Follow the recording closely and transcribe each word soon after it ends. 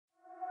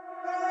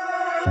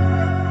The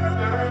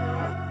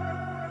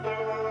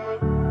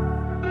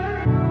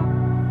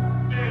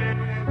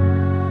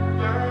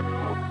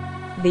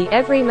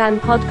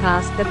Everyman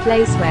podcast, the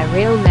place where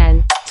real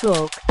men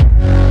talk.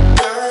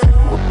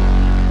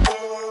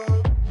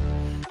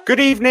 Good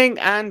evening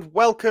and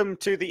welcome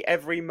to the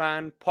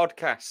Everyman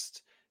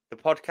podcast, the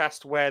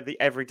podcast where the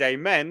everyday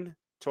men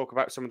talk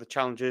about some of the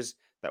challenges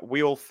that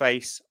we all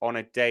face on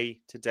a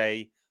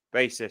day-to-day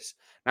basis.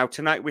 Now,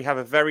 tonight we have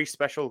a very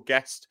special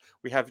guest.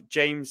 We have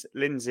James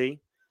Lindsay,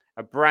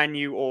 a brand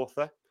new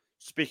author,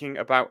 speaking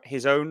about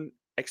his own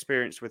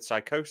experience with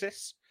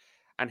psychosis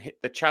and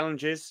the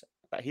challenges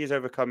that he has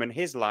overcome in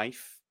his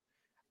life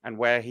and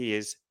where he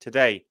is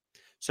today.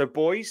 So,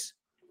 boys,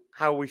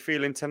 how are we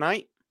feeling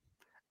tonight?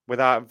 With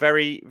our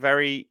very,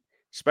 very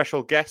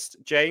special guest,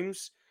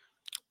 James,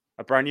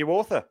 a brand new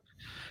author.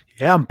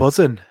 Yeah, I'm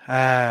buzzing.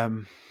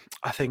 I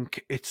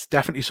think it's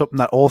definitely something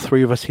that all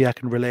three of us here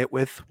can relate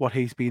with, what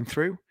he's been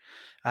through.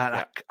 And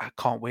Yeah. I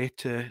can't wait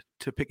to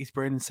pick his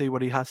brain and see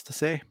what he has to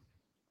say.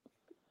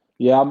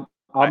 Yeah,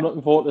 I'm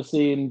looking forward to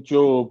seeing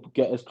Job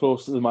get as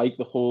close to the mic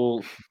the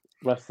whole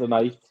rest of the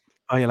night.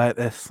 Oh, you like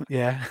this?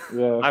 Yeah.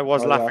 I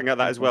was laughing at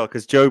that as well,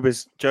 because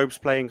Job's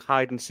playing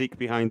hide and seek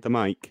behind the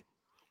mic.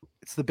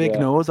 It's the big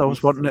nose. I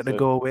was wanting it to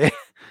go away.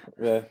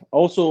 Yeah.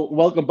 Also,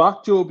 welcome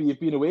back, Joby. You've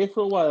been away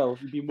for a while.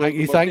 You've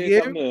been Thank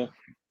you.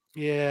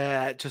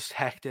 Yeah, just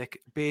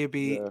hectic.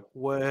 Baby,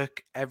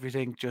 work,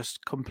 everything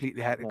just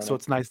completely hectic. So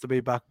it's nice to be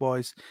back,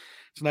 boys.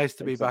 It's nice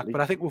to be back.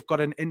 But I think we've got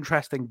an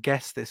interesting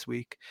guest this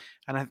week.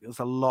 And I think there's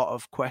a lot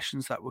of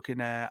questions that we can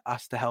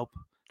ask to help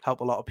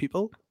a lot of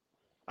people.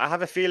 I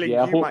have a feeling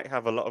you might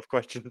have a lot of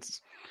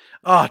questions.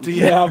 Oh, do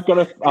you? Yeah, I've got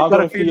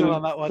a feeling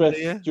on that one.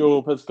 Chris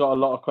Job has got a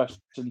lot of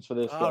questions for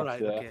this. All right.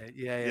 Okay.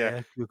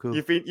 Yeah. Cool.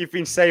 You've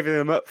been saving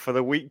them up for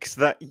the weeks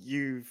that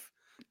you've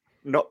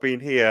not been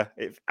here.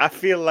 I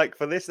feel like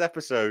for this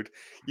episode,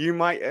 you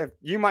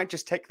might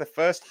just take the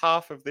first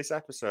half of this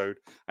episode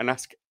and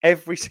ask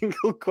every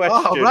single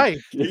question. Oh, right.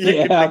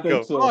 I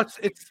think so. Oh,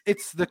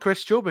 it's the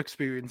Chris Job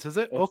experience, is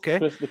it? It's okay.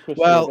 The Chris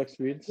Well, Job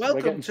experience.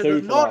 Welcome to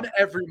the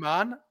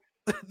non-everyman.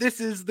 This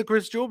is the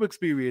Chris Job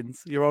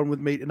experience. You're on with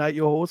me tonight,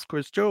 your host,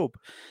 Chris Job.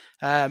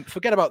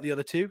 Forget about the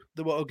other two.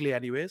 They were ugly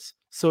anyways.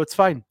 So it's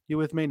fine. You're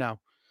with me now.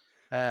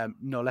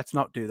 No, let's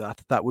not do that.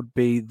 That would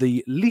be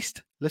the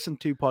least listened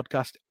to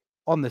podcast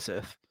on this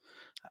earth.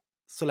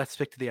 So let's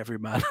stick to the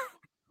Everyman.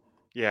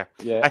 Yeah.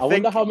 I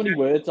wonder how many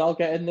words I'll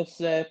get in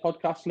this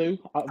podcast, Lou.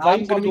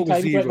 I'm going to go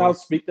with 0. I'll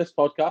speak this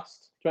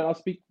podcast. Do I'll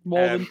speak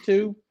more than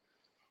 2?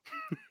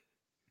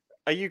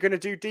 Are you going to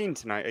do Dean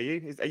tonight?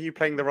 Are you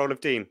playing the role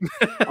of Dean?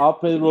 I'll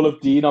play the role of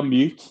Dean on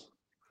mute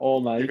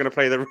all night. You're going to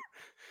play the...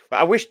 But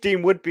I wish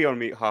Dean would be on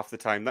mute half the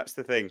time. That's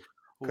the thing.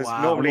 Because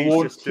normally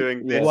he's just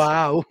doing this.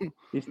 Wow.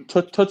 He's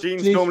touching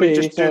Dean's his normally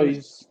face, just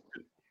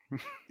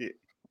doing...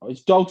 or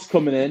his dog's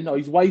coming in, or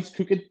his wife's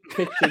cooking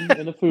kitchen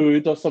in the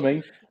food or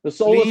something.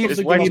 There's always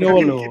something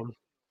going on.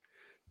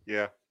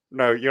 Yeah.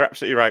 No, you're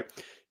absolutely right.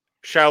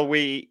 Shall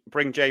we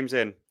bring James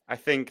in? I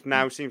think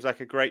now seems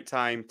like a great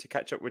time to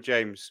catch up with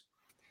James.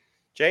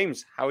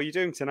 James, how are you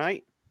doing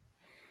tonight?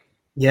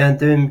 Yeah, I'm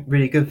doing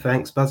really good,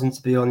 thanks. Buzzing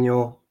to be on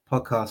your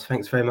podcast.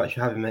 Thanks very much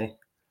for having me.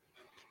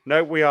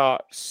 No, we are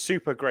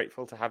super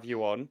grateful to have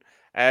you on.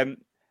 Do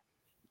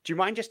you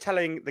mind just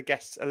telling the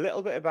guests a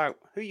little bit about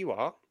who you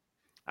are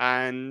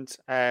and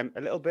a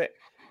little bit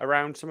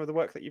around some of the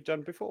work that you've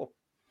done before?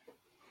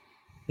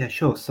 Yeah,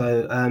 sure.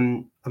 So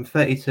I'm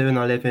 32 and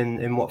I live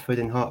in Watford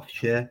in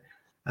Hertfordshire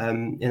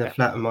in a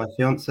flat with my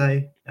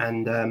fiance.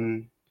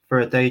 And for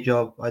a day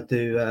job,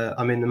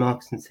 I'm in the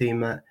marketing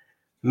team at a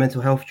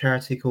mental health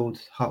charity called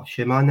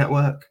Hertfordshire Mind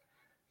Network.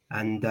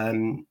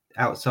 And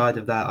outside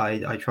of that,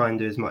 I try and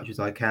do as much as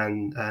I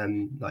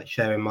can, like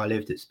sharing my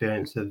lived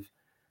experience of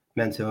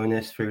mental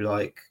illness through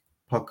like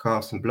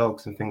podcasts and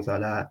blogs and things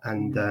like that.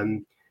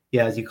 And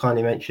as you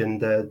kindly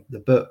mentioned,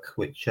 the book,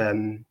 which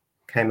came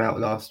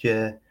out last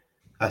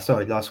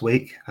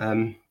week.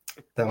 Don't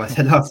know why I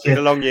said last year. It's been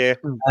a long year.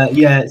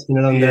 It's been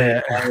a long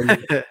year.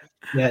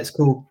 It's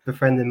called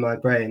Befriending My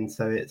Brain.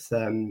 So it's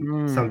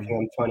something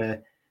I'm trying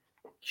to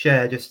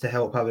share just to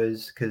help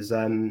others, because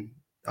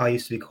I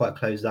used to be quite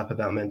closed up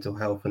about mental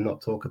health and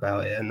not talk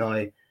about it. And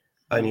I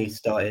only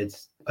started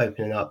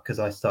opening up because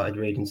I started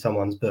reading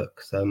someone's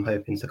book. So I'm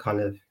hoping to kind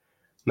of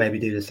maybe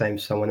do the same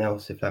for someone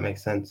else, if that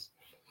makes sense.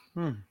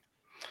 No,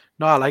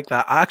 I like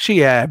that.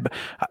 Actually, I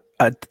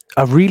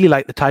really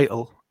like the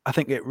title. I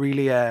think it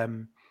really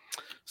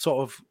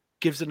sort of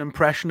gives an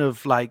impression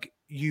of like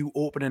you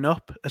opening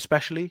up,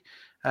 especially,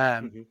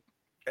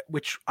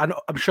 which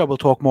I'm sure we'll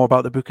talk more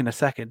about the book in a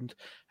second.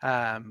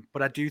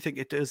 But I do think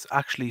it does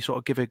actually sort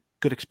of give a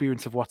good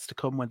experience of what's to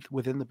come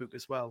within the book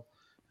as well.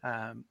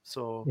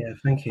 So yeah,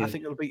 thank you. I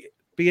think it'll be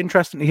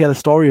interesting to hear the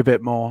story a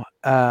bit more.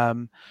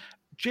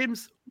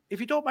 James, if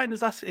you don't mind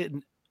us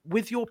asking,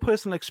 with your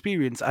personal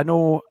experience, I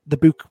know the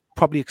book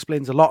probably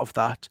explains a lot of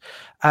that,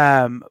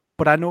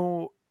 but I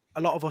know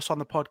a lot of us on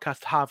the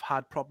podcast have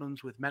had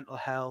problems with mental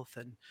health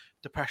and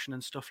depression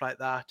and stuff like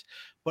that.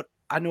 But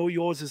I know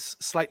yours is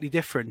slightly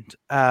different.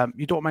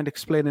 You don't mind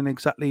explaining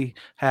exactly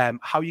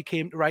how you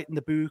came to writing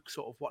the book,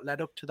 sort of what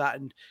led up to that,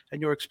 and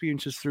your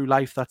experiences through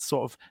life that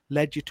sort of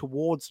led you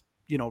towards,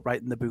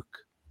 writing the book.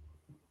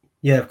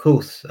 Yeah, of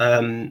course.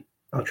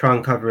 I'll try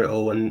and cover it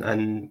all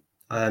and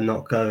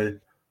not go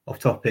off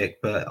topic,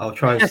 but I'll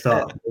try and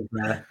start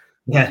with,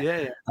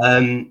 Yeah.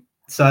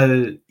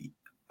 So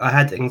I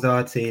had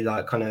anxiety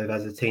like kind of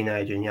as a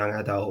teenager and young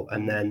adult,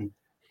 and then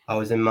I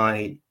was in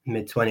my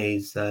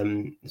mid-20s.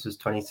 This was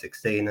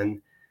 2016,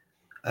 and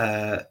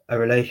a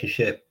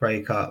relationship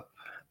breakup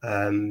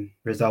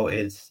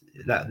resulted.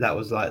 That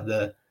was like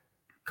the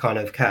kind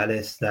of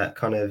catalyst that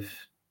kind of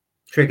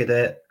triggered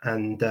it,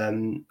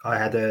 and I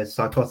had a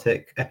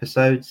psychotic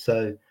episode.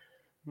 So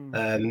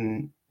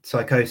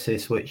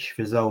psychosis, which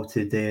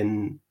resulted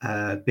in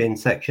being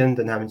sectioned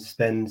and having to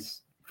spend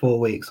 4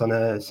 weeks on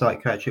a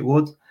psychiatric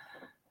ward,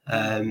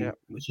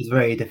 which is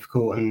very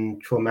difficult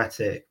and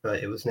traumatic,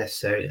 but it was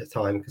necessary at the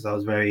time because I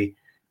was very,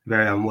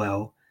 very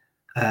unwell.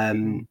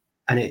 And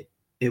it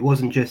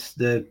wasn't just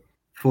the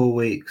 4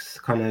 weeks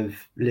kind of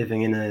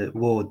living in a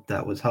ward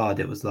that was hard.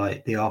 It was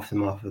like the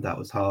aftermath of that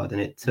was hard,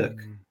 and it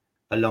took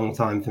a long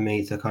time for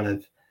me to kind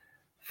of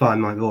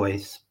find my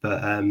voice.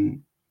 But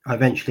I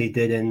eventually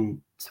did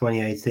in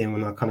 2018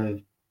 when I kind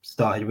of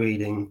started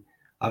reading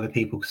other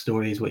people's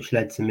stories, which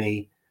led to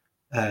me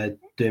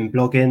doing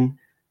blogging.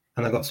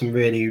 And I got some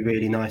really,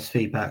 really nice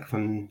feedback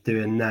from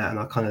doing that. And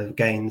I kind of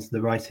gained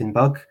the writing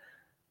bug.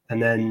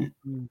 And then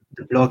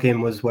the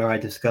blogging was where I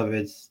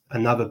discovered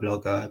another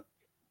blogger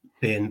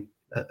being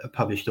a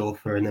published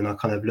author. And then I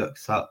kind of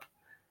looked up,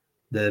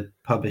 the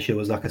publisher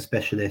was like a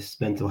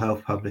specialist mental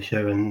health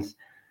publisher. And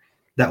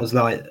that was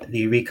like the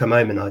eureka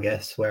moment, I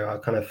guess, where I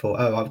kind of thought,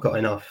 oh, I've got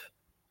enough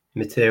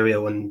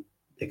material and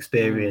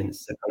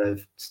experience to kind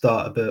of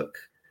start a book.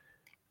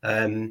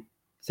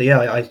 So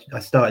yeah, I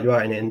started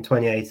writing it in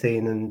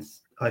 2018, and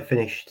I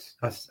finished.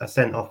 I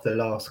sent off the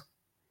last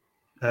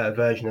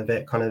version of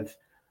it kind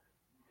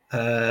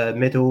of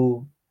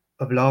middle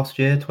of last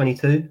year,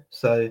 22.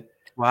 So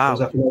Wow.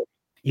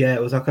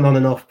 it was like an on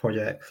and off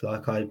project.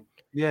 Like I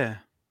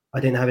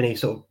didn't have any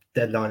sort of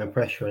deadline or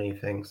pressure or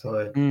anything.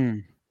 So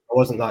I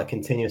wasn't like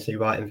continuously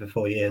writing for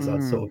 4 years.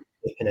 I'd sort of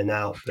dip in and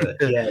out. But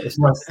yeah, it's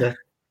nice to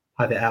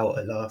have it out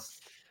at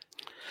last.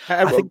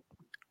 I think.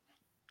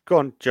 Go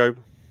on, Joe.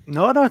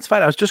 No, it's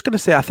fine. I was just going to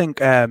say, I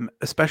think,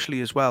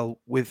 especially as well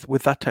with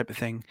that type of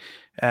thing,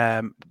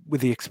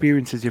 with the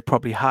experiences you've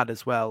probably had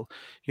as well,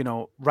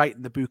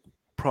 writing the book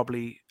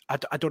probably.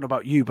 I don't know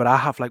about you, but I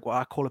have like what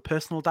I call a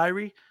personal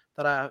diary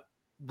that I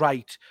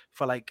write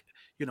for, like,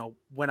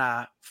 when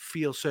I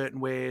feel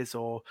certain ways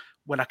or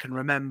when I can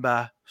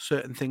remember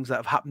certain things that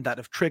have happened that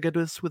have triggered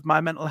us with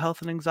my mental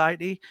health and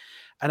anxiety.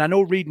 And I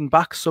know reading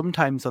back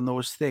sometimes on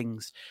those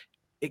things,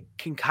 it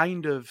can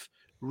kind of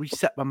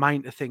reset my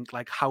mind to think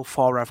like how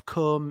far I've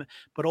come,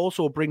 but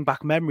also bring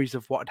back memories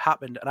of what had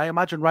happened. And I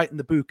imagine writing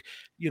the book,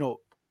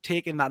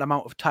 taking that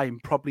amount of time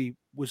probably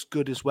was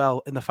good as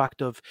well, in the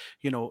fact of,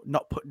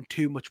 not putting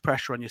too much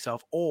pressure on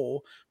yourself,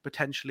 or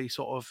potentially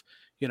sort of,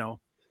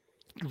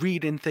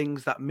 reading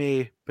things that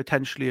may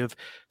potentially have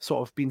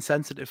sort of been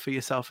sensitive for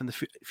yourself in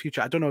the future.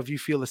 I don't know if you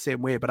feel the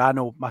same way, but I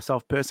know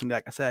myself personally,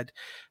 like I said,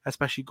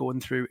 especially going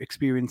through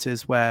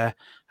experiences where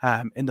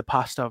in the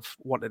past I've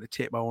wanted to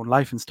take my own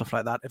life and stuff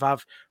like that. If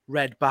I've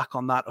read back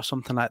on that or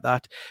something like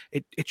that,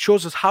 it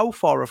shows us how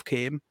far I've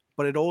came,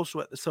 but it also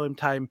at the same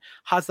time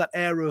has that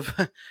air of,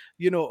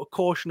 a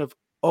caution of,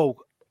 oh,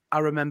 I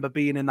remember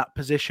being in that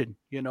position,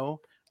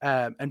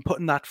 and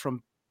putting that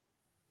from,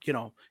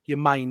 your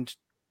mind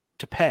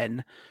to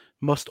pen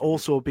must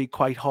also be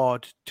quite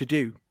hard to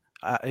do,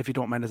 if you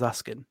don't mind us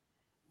asking.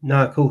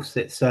 No, of course,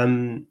 it's a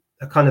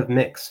kind of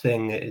mixed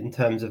thing in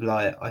terms of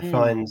like I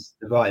find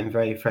the writing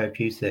very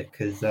therapeutic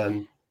because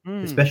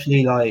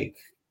especially like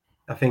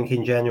I think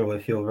in general,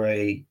 if you're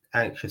very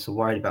anxious or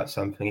worried about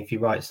something, if you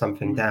write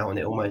something down,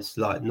 it almost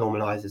like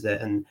normalizes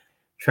it and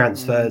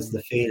transfers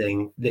the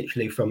feeling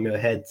literally from your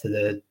head to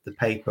the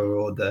paper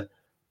or the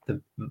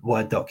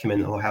Word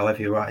document or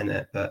however you're writing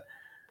it. But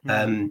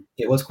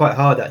it was quite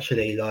hard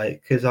actually,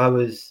 like because I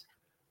was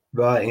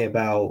writing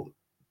about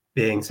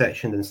being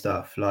sectioned and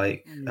stuff,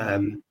 like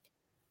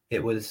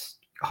it was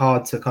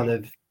hard to kind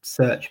of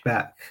search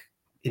back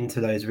into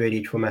those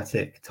really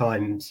traumatic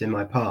times in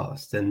my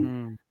past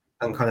and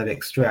kind of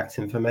extract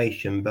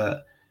information,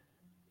 but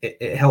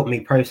it helped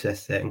me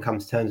process it and come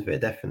to terms with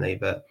it, definitely.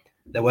 But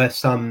there were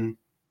some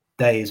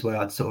days where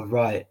I'd sort of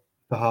write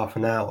for half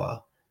an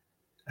hour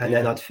and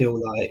then I'd feel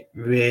like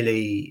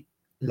really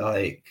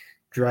like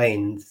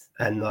drained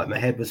and like my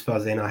head was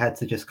fuzzy and I had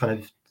to just kind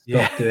of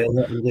stop doing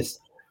it and just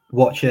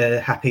watch a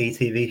happy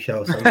TV show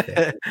or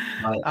something.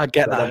 Like, I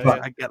get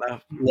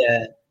that.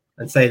 Yeah.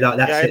 And say like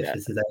that's it for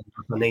today.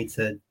 I need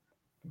to,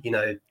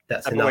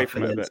 that's Step enough, away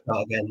from and it a then bit.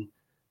 start again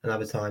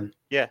another time.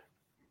 Yeah.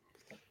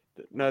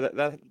 No,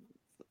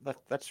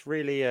 that's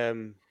really I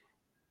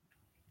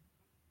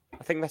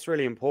think that's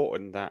really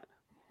important, that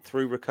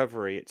through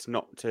recovery, it's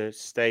not to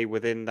stay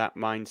within that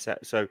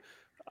mindset. So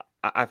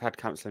I've had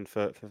counselling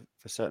for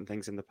certain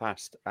things in the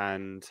past,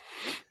 and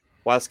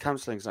whilst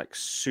counselling is like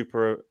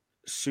super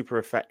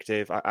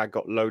effective, I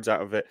got loads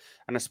out of it,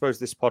 and I suppose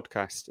this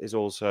podcast is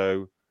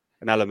also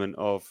an element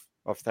of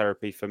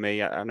therapy for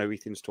me. I know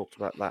Ethan's talked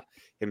about that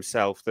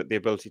himself, that the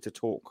ability to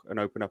talk and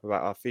open up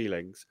about our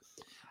feelings.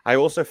 I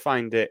also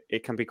find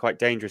it can be quite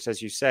dangerous,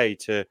 as you say,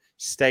 to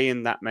stay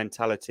in that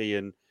mentality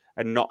and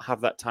not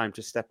have that time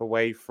to step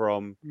away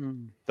from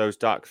those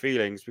dark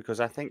feelings,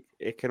 because I think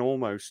it can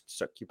almost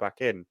suck you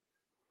back in.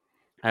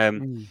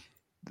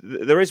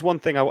 There is one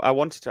thing I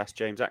wanted to ask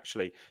James,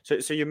 actually.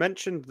 So you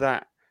mentioned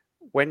that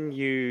when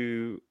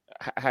you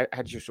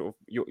had your sort of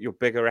your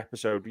bigger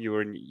episode, you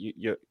were in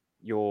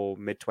your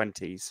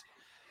mid-20s.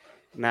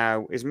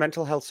 Now, is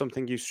mental health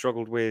something you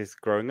struggled with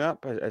growing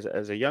up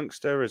as a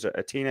youngster, as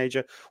a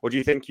teenager, or do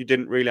you think you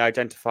didn't really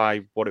identify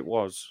what it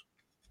was?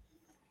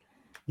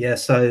 Yeah,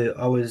 so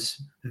I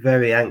was a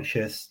very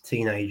anxious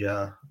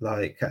teenager,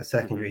 like at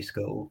secondary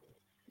school.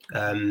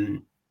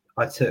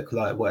 I took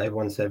like what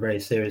everyone said very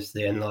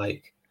seriously, and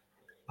like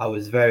I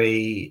was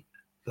very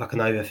like an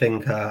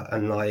overthinker,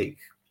 and like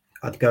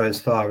I'd go as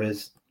far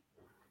as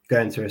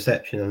going to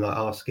reception and like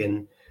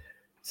asking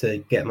to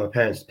get my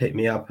parents to pick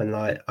me up, and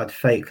like I'd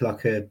fake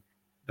like a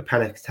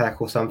panic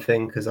attack or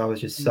something because I was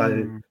just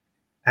so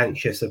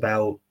anxious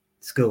about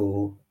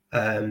school.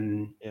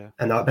 And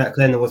like back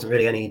then there wasn't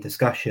really any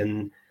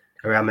discussion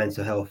around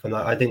mental health, and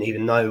like, I didn't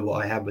even know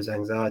what I had was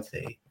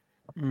anxiety.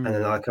 And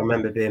then like I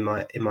remember being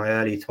in my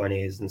early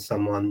 20s and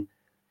someone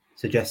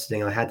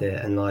suggesting I had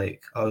it, and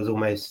like I was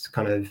almost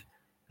kind of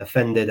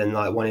offended and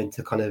like wanted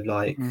to kind of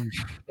like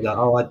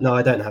oh no,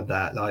 I don't have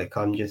that, like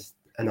I'm just,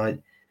 and I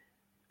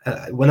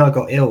when I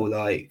got ill,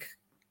 like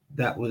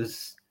that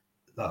was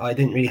like, I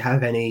didn't really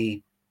have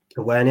any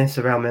awareness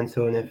around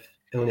mental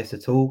illness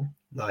at all.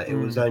 Like it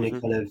was only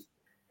kind of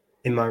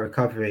in my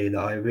recovery that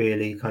I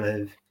really kind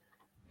of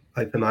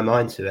opened my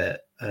mind to it.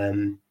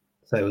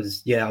 So it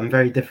was, yeah, I'm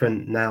very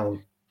different now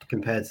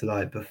compared to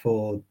like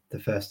before the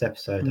first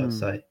episode, I'd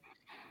say.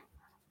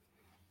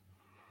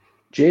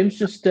 James,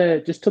 just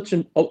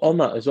touching on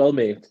that as well,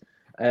 mate.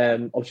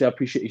 Obviously, I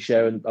appreciate you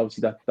sharing.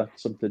 Obviously,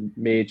 that's something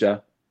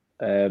major,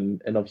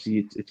 and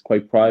obviously it's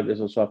quite private as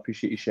well. So I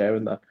appreciate you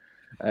sharing that.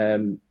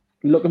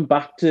 Looking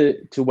back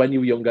to when you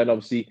were younger, and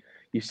obviously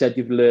you said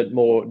you've learned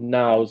more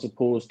now as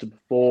opposed to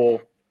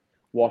before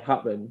what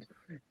happened.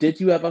 Did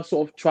you ever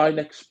sort of try and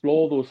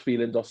explore those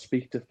feelings or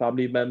speak to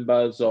family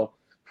members or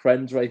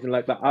friends or anything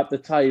like that at the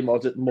time, or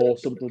is it more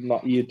something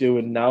that you're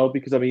doing now?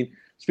 Because I mean,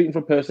 speaking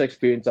from personal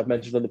experience, I've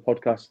mentioned on the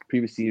podcast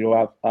previously, you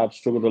know, I've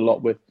struggled a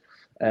lot with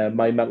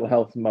my mental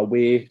health, and my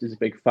weight is a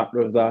big factor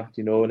of that,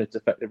 you know, and it's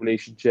affected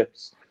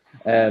relationships.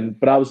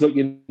 But I was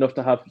lucky enough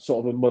to have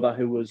sort of a mother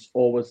who was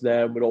always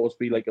there and would always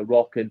be like a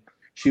rock, and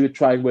she would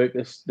try and work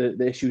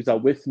the issues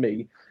out with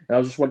me. And I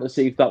was just wanting to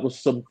see if that was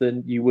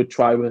something you would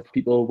try with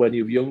people when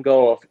you were younger,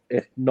 or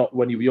if not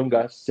when you were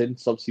younger,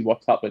 since obviously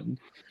what's happened.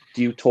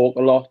 Do you talk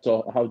a lot,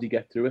 or how do you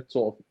get through it,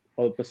 sort of,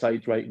 or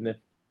besides writing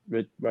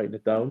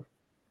it down?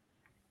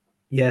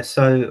 Yeah,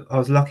 so I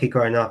was lucky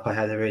growing up. I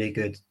had a really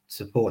good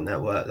support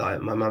network.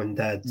 Like my mum and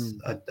dad,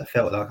 I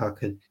felt like I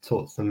could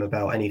talk to them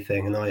about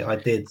anything, and I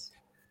did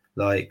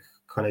like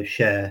kind of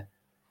share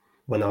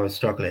when I was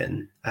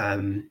struggling.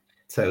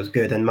 So it was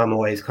good. And mum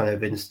always kind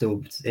of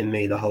instilled in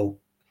me the whole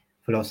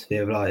philosophy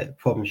of like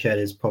problem shared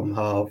is problem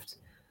halved.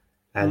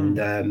 And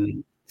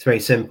it's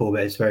very simple,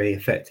 but it's very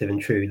effective and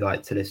true,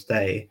 like to this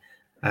day.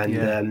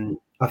 And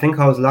I think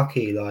I was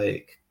lucky,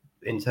 like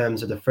in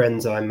terms of the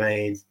friends I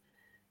made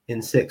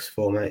in sixth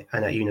form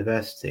and at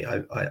university.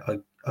 I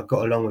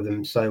got along with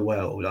them so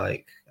well,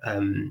 like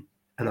and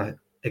I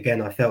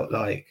felt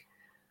like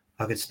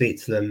I could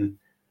speak to them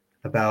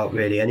about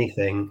really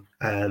anything.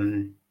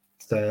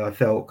 So I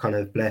felt kind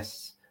of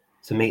blessed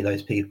to meet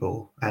those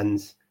people and,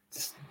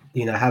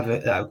 you know, have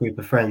a group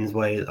of friends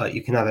where like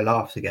you can have a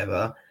laugh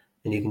together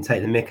and you can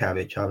take the mick out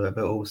of each other,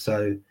 but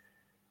also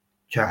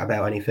chat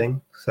about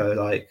anything. So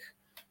like,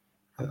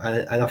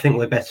 and I think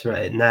we're better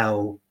at it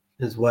now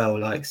as well.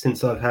 Like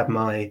since I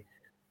like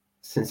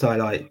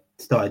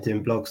started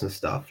doing blogs and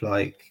stuff,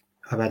 like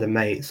I've had a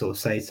mate sort of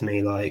say to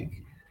me like,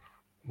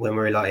 when we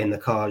were like in the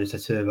car, just the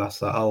two of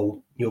us, like,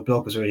 oh, your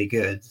blog was really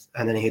good.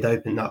 And then he'd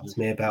opened up to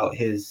me about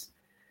his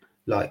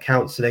like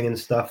counselling and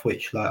stuff,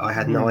 which like I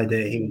had no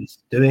idea he was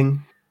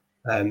doing.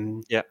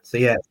 So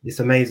yeah,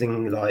 it's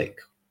amazing like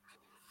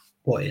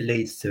what it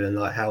leads to and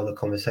like how the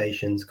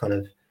conversations kind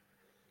of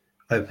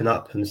open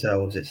up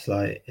themselves. It's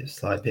like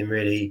been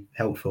really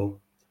helpful.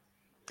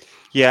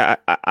 Yeah,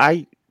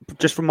 I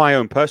just from my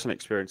own personal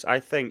experience, I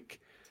think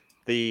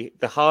the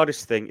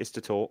hardest thing is to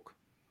talk,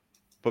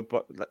 but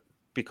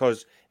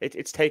because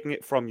it's taking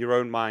it from your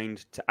own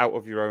mind to out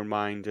of your own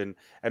mind, and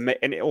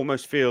it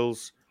almost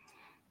feels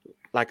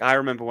like, I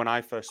remember when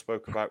I first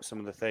spoke about some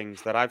of the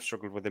things that I've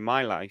struggled with in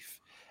my life,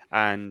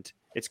 and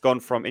it's gone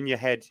from in your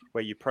head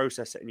where you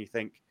process it and you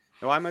think,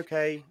 no, I'm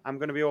okay, I'm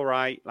going to be all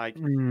right, like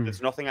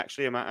there's nothing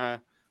actually a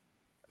matter,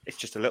 it's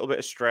just a little bit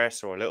of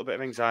stress or a little bit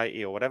of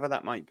anxiety or whatever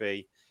that might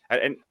be.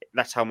 And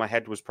that's how my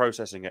head was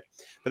processing it.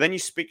 But then you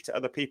speak to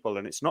other people,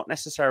 and it's not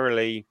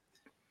necessarily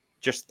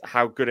just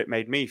how good it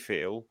made me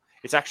feel.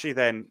 It's actually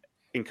then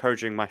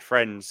encouraging my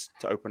friends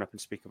to open up and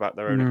speak about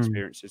their own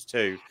experiences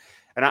too.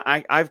 And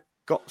I've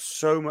got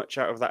so much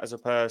out of that as a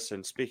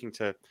person, speaking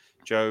to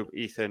Job,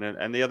 Ethan,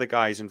 and the other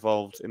guys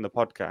involved in the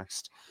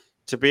podcast,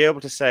 to be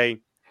able to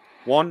say,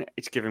 one,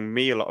 it's giving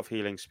me a lot of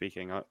healing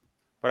speaking up,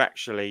 but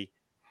actually,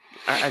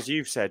 as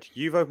you've said,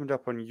 you've opened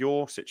up on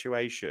your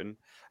situation,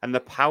 and the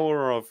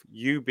power of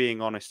you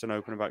being honest and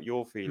open about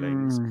your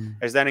feelings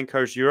has then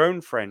encouraged your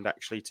own friend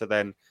actually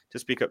to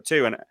speak up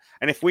too.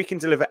 And if we can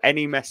deliver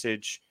any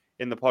message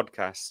in the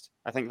podcast,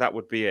 I think that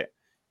would be it.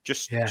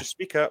 Just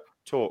speak up,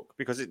 talk,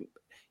 because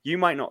you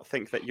might not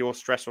think that your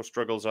stress or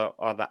struggles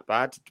are that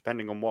bad,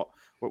 depending on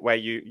where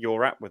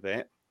you're at with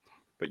it,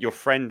 but your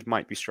friend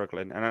might be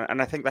struggling.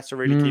 And I think that's a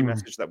really key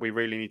message that we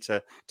really need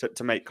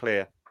to make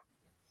clear.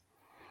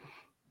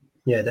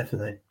 Yeah,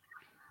 definitely.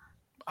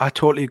 I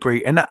totally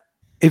agree. And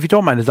if you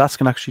don't mind us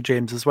asking, actually,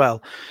 James, as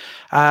well,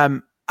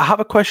 I have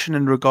a question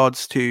in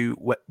regards to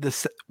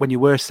when you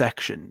were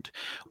sectioned.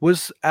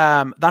 Was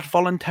that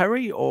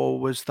voluntary, or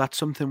was that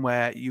something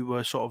where you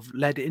were sort of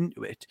led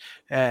into it?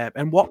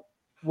 And what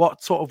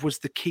sort of was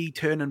the key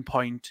turning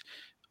point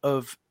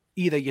of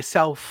either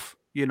yourself,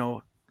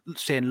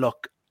 saying,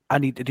 look, I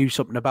need to do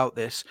something about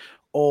this,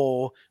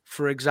 or,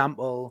 for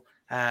example,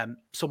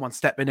 someone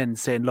stepping in and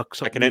saying, look,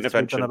 something like an needs to be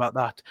done intervention about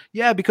that.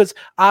 Yeah, because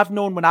I've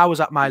known when I was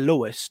at my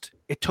lowest,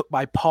 it took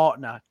my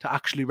partner to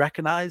actually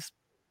recognize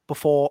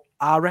before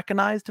I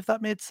recognized, if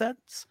that made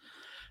sense.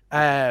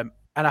 And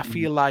I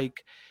feel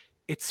like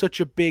it's such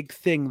a big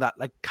thing that,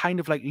 like,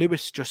 kind of like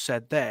Lewis just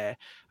said there,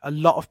 a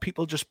lot of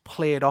people just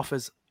play it off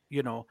as,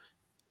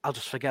 I'll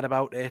just forget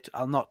about it.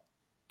 I'll not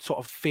sort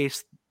of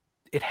face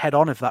it head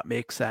on, if that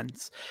makes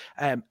sense.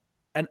 And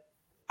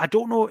I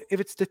don't know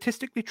if it's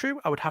statistically true.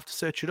 I would have to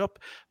search it up.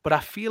 But I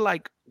feel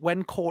like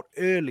when caught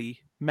early,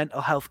 mental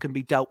health can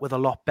be dealt with a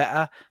lot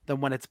better than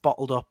when it's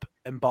bottled up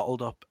and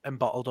bottled up and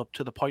bottled up,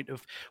 to the point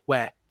of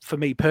where, for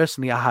me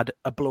personally, I had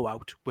a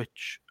blowout,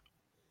 which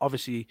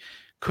obviously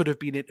could have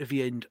been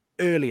intervened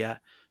earlier.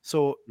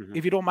 So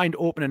if you don't mind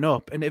opening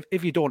up, and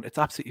if you don't, it's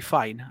absolutely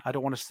fine. I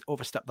don't want to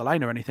overstep the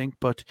line or anything,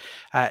 but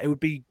it would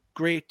be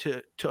great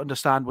to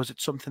understand, was it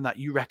something that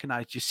you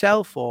recognized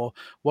yourself, or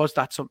was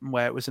that something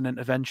where it was an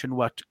intervention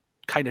what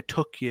kind of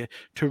took you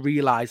to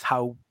realize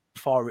how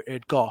far it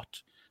had got?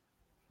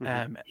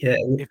 If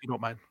you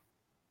don't mind.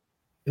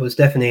 It was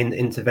definitely an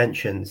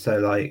intervention. So,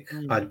 like,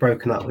 I'd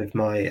broken up with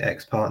my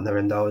ex-partner,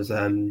 and I was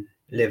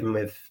living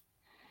with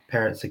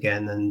parents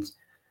again, and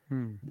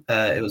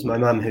it was my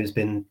mum who's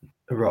been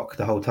a rock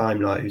the whole time,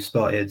 like, who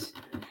spotted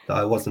that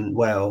I wasn't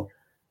well,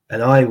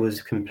 and I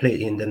was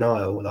completely in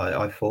denial. Like,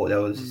 I thought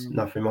there was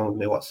nothing wrong with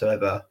me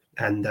whatsoever,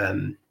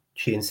 and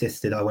she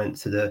insisted I went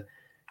to the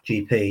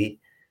GP,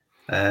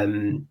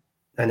 and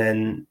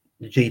then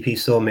the GP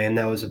saw me, and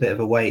there was a bit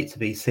of a wait to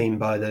be seen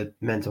by the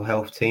mental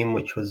health team,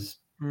 which was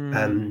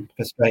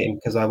frustrating,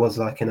 because I was,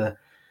 like, in a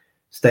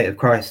state of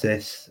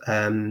crisis,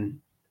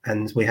 and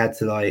we had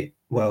to, like,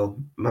 well,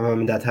 my mum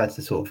and dad had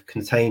to sort of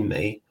contain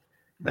me,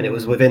 and it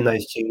was within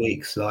those 2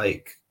 weeks,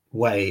 like,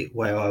 wait,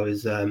 where I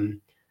was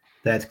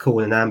they had to call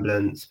an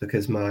ambulance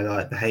because my,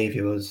 like,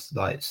 behavior was,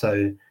 like,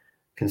 so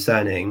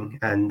concerning,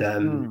 and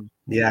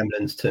the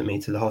ambulance took me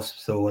to the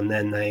hospital, and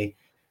then they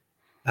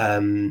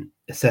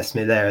assessed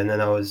me there, and then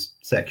I was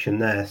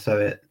sectioned there,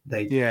 so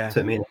they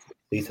took me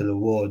to the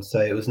ward. So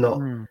it was not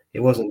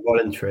it wasn't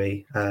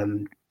voluntary.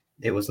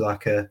 It was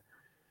like a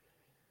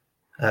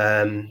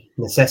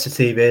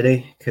necessity,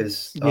 really,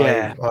 because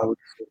I was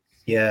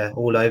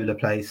all over the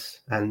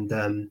place,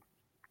 and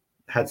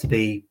had to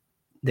be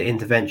the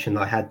intervention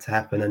that had to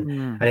happen,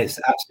 and it's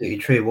absolutely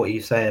true what you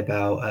say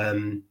about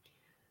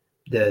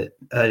the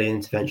early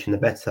intervention the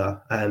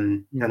better,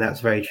 and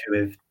that's very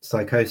true with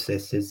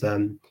psychosis. Is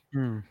the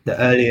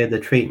earlier the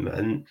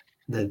treatment,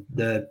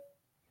 the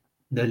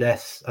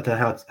less, I don't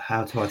know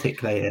how to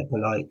articulate it,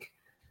 but, like,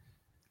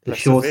 the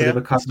shorter the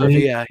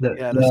recovery. I see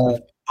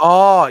what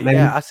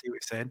you're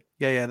saying.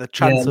 The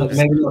chance of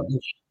maybe not the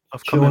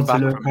coming back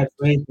shorter from it.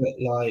 recovery, but,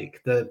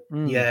 like,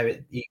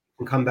 you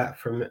can come back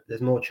from it.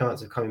 There's more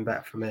chance of coming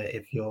back from it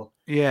if you're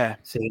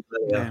seeing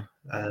earlier.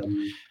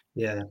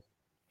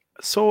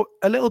 So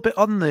a little bit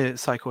on the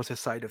psychosis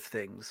side of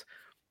things,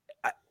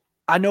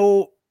 I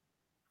know,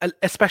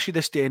 especially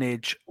this day and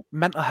age,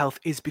 mental health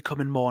is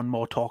becoming more and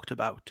more talked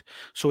about.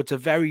 So it's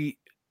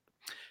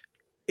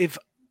if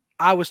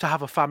I was to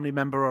have a family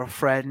member or a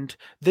friend,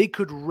 they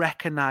could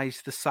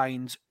recognize the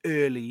signs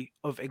early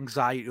of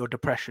anxiety or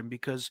depression,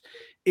 because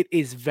it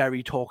is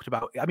very talked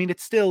about. I mean,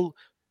 it still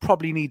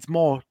probably needs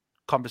more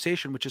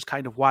conversation, which is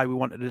kind of why we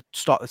wanted to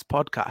start this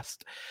podcast.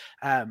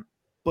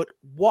 But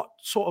what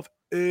sort of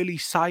early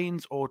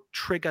signs or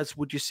triggers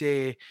would you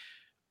say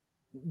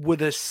were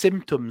the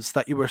symptoms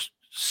that you were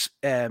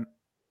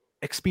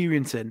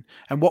experiencing?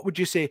 And what would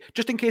you say,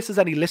 just in case there's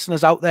any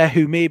listeners out there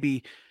who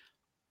maybe,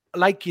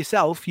 like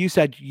yourself, you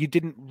said you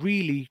didn't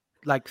really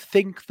like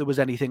think there was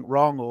anything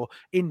wrong or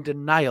in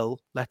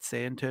denial, let's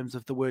say, in terms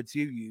of the words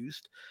you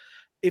used.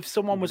 If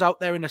someone was out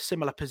there in a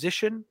similar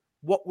position,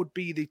 what would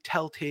be the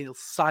telltale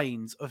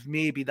signs of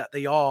maybe that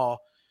they are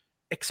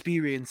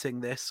experiencing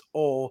this,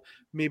 or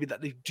maybe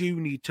that they do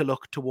need to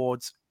look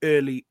towards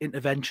early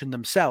intervention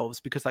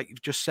themselves? Because like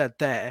you've just said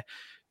there,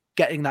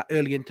 getting that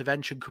early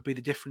intervention could be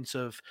the difference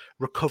of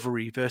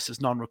recovery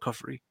versus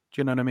non-recovery. Do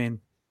you know what I mean?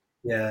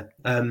 Yeah.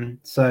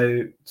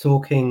 So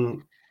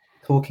talking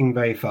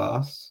very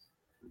fast,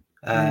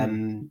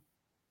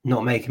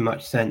 not making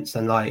much sense,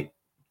 and like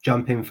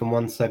jumping from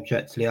one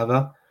subject to the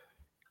other.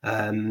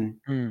 And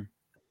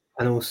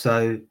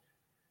also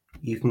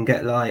you can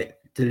get like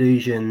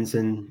delusions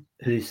and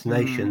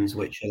hallucinations,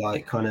 which are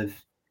like kind of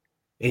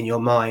in your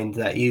mind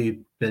that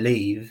you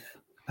believe,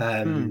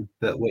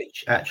 but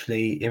which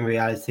actually in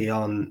reality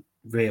aren't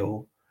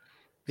real.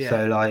 Yeah.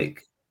 So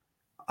like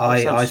That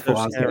I sounds so thought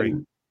I was scary.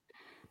 getting,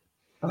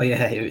 oh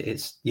yeah,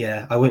 it's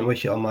I wouldn't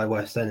wish it on my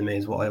worst enemy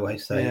is what I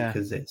always say, Yeah.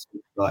 because it's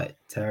like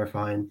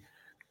terrifying.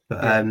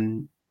 But Yeah.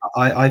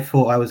 I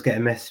thought I was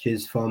getting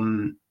messages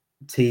from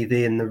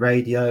TV and the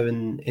radio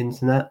and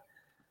internet.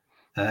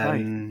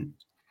 Right.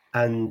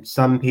 And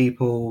some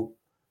people,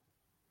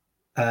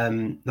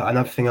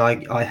 another thing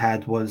I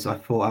had was I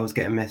thought I was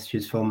getting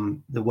messages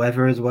from the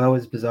weather as well,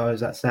 as bizarre as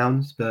that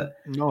sounds. But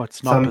No,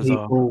 it's not some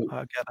bizarre. people, I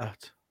get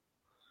that.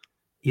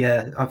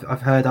 yeah,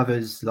 I've heard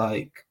others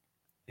like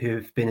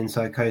who've been in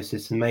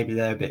psychosis and maybe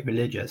they're a bit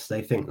religious.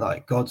 They think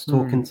like God's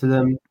talking to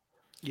them,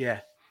 Yeah.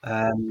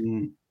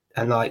 and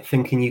like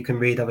thinking you can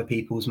read other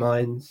people's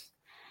minds.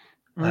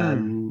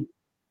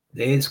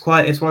 It's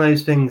one of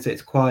those things.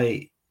 It's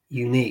quite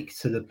unique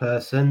to the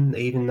person,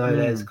 even though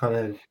there's kind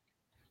of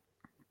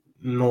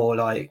more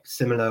like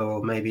similar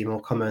or maybe more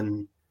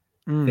common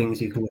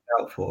things you can look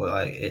out for.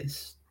 Like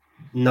it's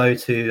no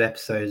two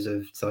episodes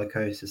of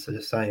psychosis are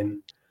the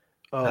same.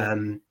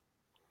 Oh.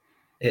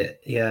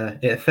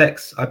 It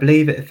affects, I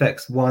believe it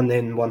affects 1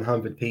 in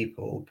 100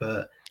 people.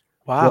 But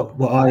Wow.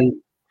 what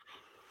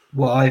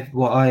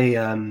I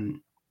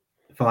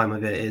find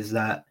with it is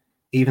that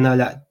even though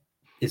that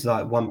is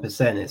like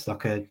 1%, it's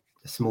like a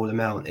small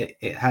amount.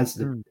 It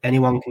has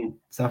anyone can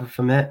suffer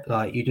from it.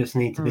 Like you just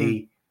need to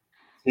be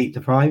sleep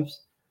deprived.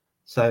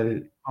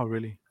 So Oh,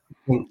 really?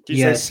 Do you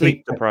say sleep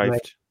sleep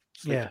deprived?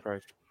 Sleep Yeah.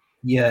 deprived.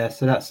 Yeah,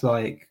 so that's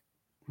like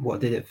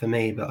what did it for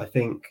me. But I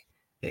think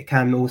it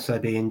can also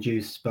be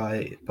induced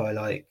by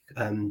like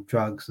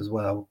drugs as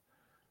well.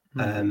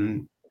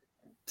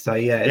 So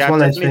yeah, it's Yeah,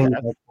 one of those things.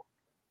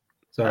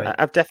 Sorry.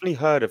 I've definitely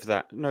heard of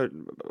that. No,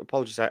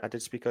 apologies, I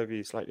did speak over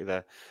you slightly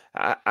there.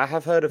 I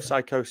have heard of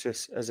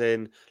psychosis as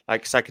in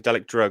like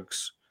psychedelic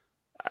drugs.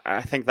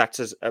 I think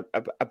that's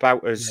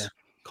about as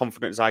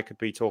confident as I could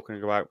be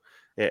talking about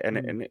it,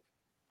 and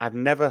I've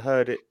never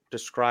heard it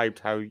described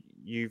how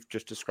you've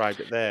just described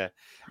it there,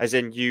 as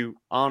in you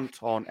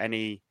aren't on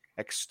any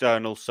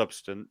external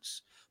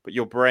substance, but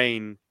your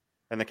brain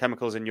and the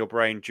chemicals in your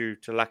brain due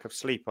to lack of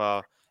sleep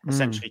are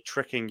essentially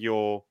tricking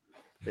your.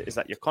 Is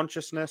that your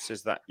consciousness?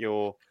 Is that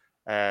your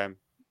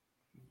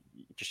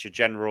just your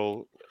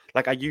general?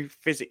 Like, are you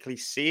physically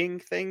seeing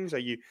things? Are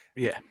you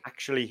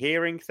actually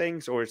hearing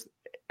things, or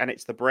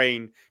it's the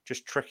brain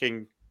just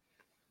tricking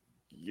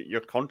your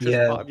conscious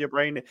Yeah, part of your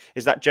brain?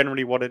 Is that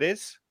generally what it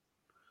is?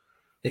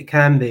 it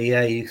can be.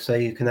 Yeah, so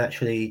you can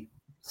actually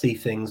see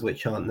things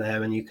which aren't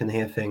there, and you can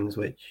hear things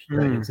which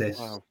don't exist.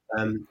 Wow.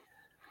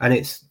 And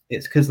it's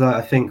because like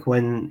I think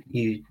when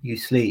you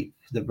sleep,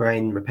 the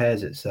brain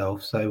repairs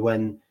itself. So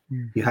when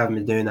you haven't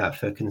been doing that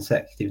for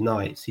consecutive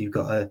nights, you've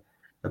got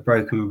a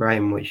broken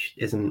brain which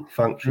isn't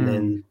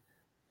functioning.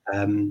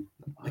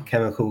 The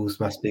chemicals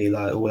must be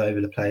like all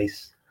over the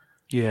place.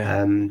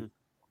 Yeah.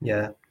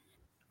 Yeah.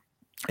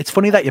 It's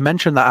funny that you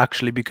mentioned that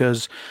actually,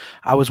 because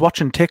I was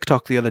watching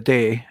TikTok the other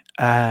day,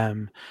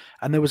 and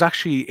there was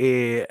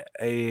actually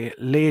a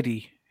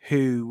lady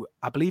who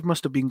I believe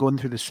must have been going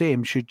through the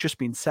same. She'd just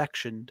been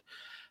sectioned,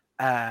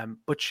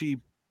 but she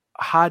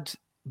had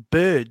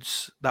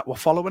birds that were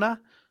following her.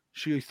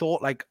 She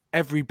thought like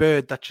every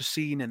bird that she's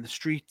seen in the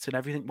streets and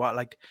everything were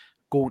like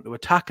going to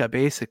attack her,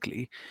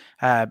 basically.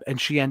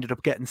 And she ended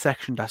up getting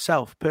sectioned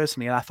herself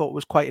personally. And I thought it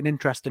was quite an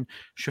interesting.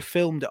 She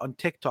filmed it on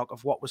TikTok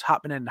of what was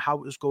happening and how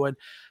it was going,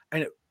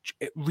 and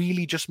it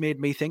really just made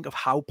me think of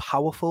how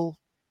powerful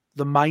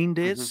the mind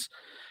is.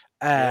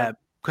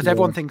 Because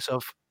everyone thinks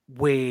of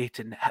weight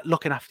and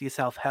looking after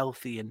yourself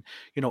healthy and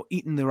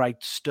eating the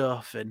right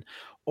stuff and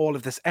all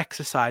of this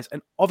exercise,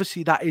 and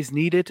obviously that is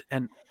needed,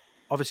 and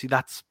obviously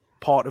that's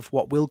part of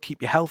what will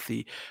keep you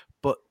healthy,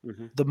 but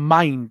the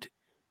mind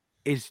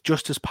is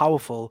just as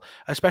powerful,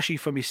 especially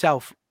for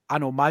myself. I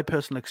know my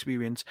personal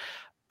experience,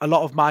 a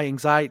lot of my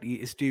anxiety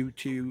is due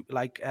to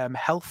like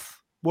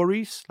health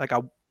worries. Like I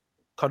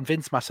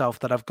convince myself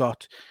that I've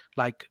got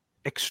like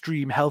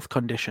extreme health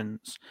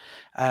conditions,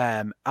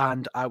 and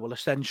I will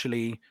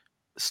essentially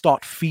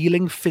start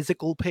feeling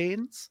physical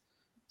pains.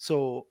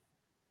 So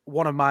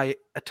one of my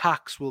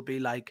attacks will be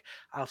like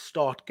I'll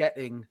start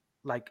getting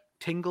like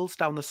tingles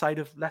down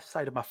the left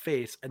side of my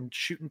face and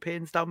shooting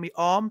pains down my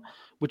arm,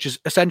 which is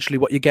essentially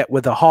what you get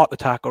with a heart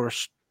attack or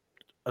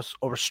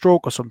a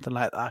stroke or something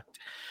like that.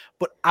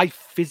 But I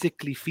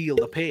physically feel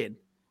the pain,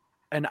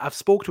 and I've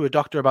spoke to a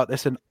doctor about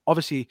this, and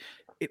obviously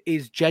it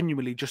is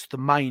genuinely just the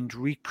mind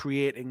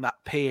recreating that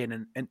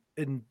pain,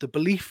 and the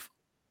belief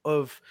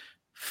of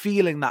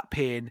feeling that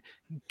pain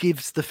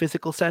gives the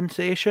physical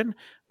sensation,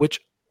 which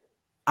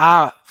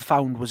I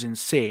found was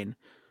insane,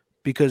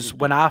 because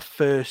when I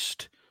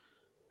first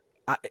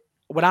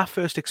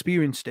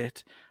experienced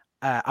it,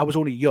 I was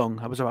only young.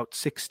 I was about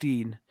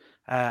 16,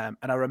 and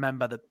I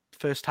remember the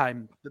first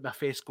time that my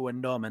face going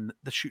numb and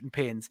the shooting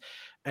pains.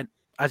 And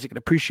as you can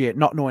appreciate,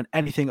 not knowing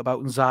anything about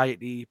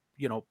anxiety,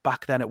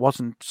 back then it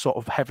wasn't sort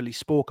of heavily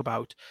spoke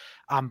about.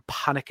 I'm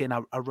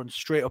panicking. I run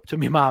straight up to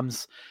my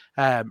mum's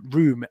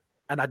room,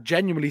 and I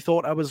genuinely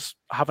thought I was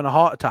having a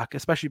heart attack,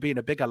 especially being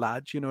a bigger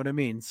lad. You know what I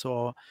mean?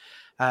 So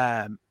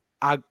I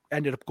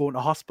ended up going to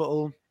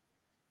hospital,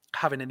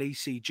 having an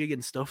ECG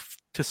and stuff,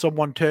 to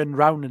someone turning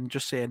around and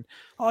just saying,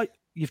 "Oh,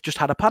 you've just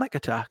had a panic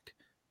attack."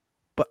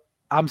 But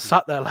I'm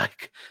sat there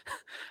like,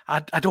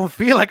 I don't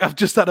feel like I've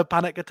just had a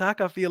panic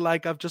attack. I feel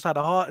like I've just had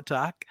a heart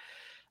attack.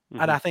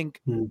 And I think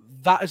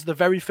that is the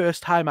very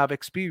first time I've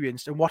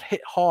experienced, and what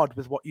hit hard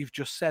with what you've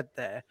just said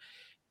there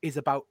is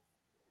about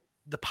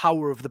the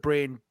power of the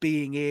brain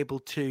being able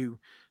to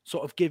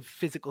sort of give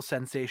physical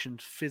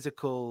sensations,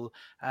 physical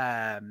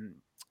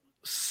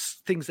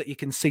things that you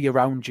can see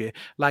around you,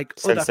 like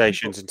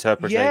sensations,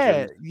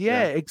 interpretations.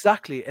 Yeah,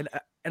 exactly. And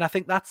I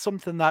think that's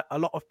something that a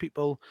lot of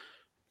people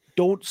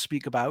don't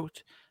speak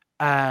about,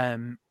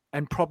 and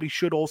probably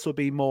should also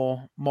be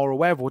more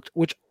aware of,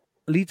 which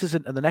leads us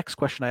into the next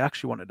question I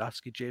actually wanted to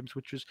ask you, James,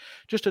 which was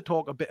just to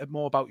talk a bit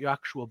more about your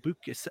actual book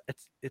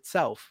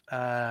itself.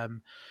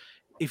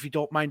 If you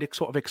don't mind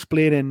sort of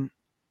explaining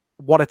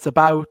what it's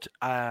about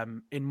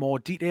in more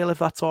detail, if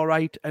that's all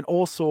right, and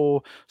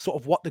also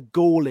sort of what the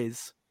goal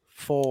is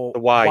for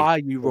why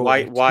you wrote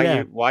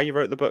it. Why you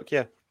wrote the book.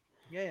 Yeah.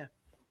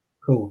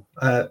 Cool.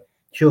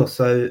 Sure.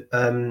 So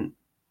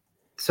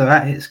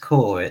at its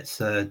core, it's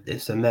a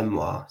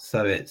memoir.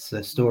 So it's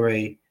a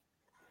story.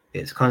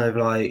 It's kind of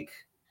like,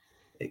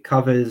 it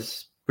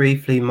covers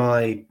briefly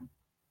my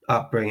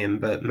upbringing,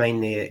 but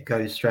mainly it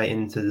goes straight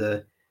into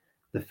the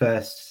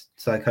first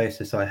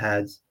psychosis I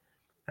had,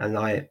 and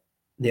like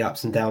the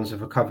ups and downs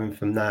of recovering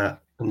from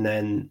that. And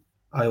then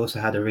I also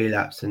had a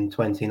relapse in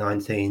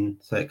 2019,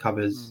 so it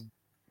covers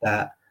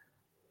that.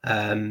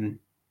 So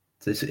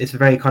it's a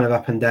very kind of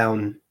up and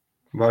down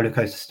roller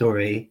coaster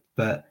story,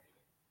 but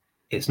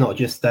it's not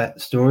just that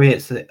story.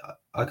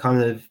 I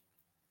kind of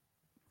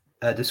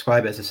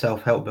describe it as a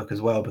self-help book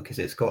as well, because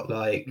it's got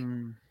like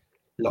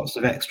lots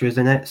of extras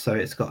in it. So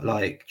it's got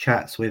like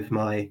chats with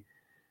my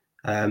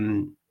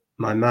mum,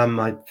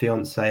 my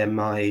fiance, and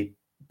my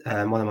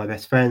one of my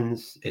best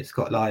friends. It's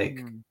got like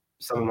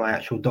some of my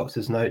actual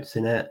doctor's notes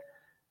in it.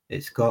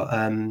 It's got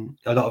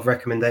a lot of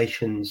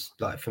recommendations,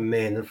 like from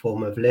me, in the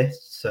form of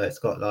lists. So it's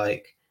got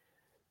like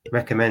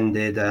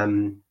recommended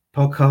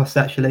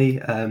podcasts, actually,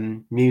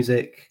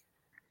 music,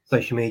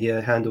 social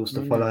media handles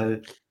to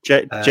follow.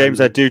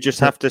 James, I do just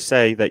have to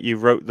say that you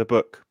wrote the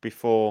book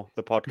before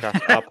our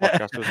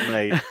podcast was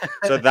made,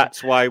 so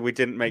that's why we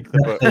didn't make the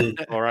book.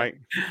 All right.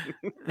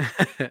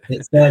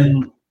 It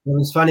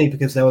was funny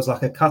because there was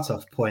like a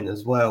cutoff point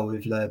as well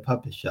with the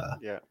publisher,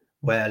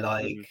 where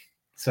like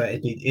so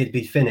it'd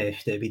be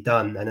finished, it'd be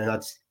done, and then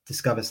I'd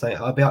discover something.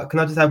 I'd be like, can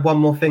I just add one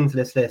more thing to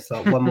this list,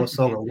 like one more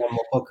song or one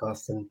more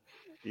podcast? And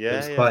it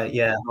was quite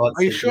hard.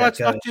 Are you sure it's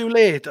not too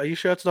late?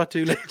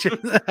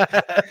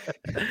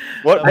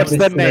 What's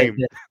the name?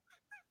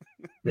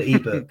 The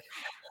ebook.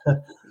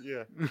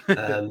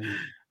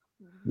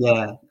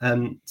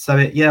 So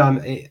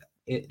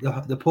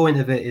the point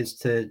of it is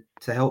to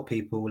help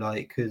people,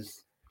 like,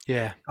 because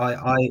it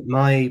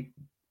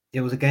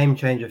was a game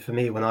changer for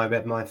me when I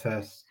read my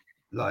first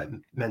like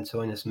mental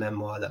illness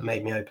memoir that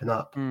made me open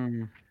up.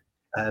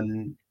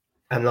 And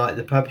like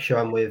the publisher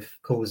I'm with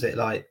calls it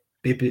like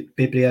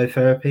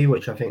bibliotherapy,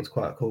 which I think is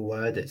quite a cool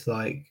word. It's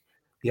like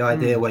the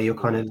idea where you're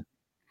kind of,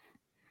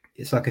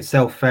 it's like a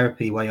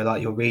self-therapy where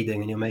you're reading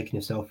and you're making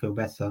yourself feel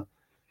better.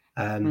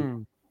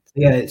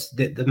 It's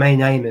the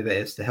main aim of it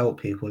is to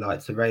help people,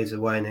 like to raise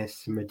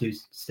awareness and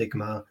reduce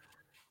stigma,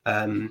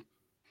 and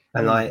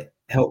like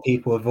help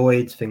people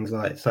avoid things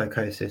like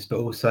psychosis, but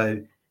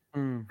also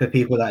for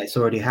people that it's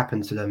already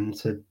happened to them,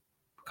 to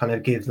kind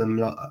of give them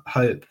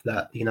hope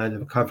that the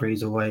recovery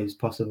is always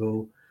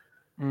possible.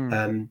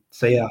 I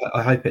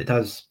hope it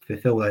does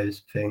fulfill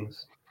those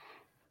things.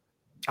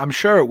 I'm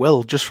sure it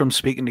will, just from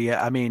speaking to you.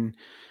 I mean,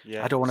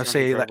 I don't want to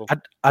say that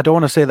I don't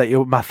want to say that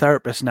you're my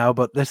therapist now,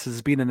 but this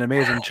has been an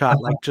amazing chat.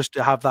 Like, just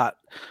to have that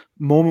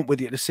moment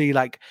with you, to see,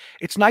 like,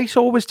 it's nice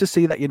always to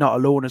see that you're not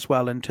alone as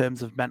well in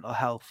terms of mental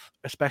health,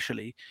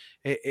 especially.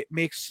 It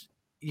makes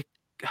you.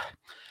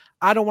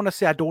 I don't want to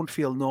say I don't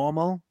feel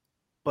normal,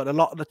 but a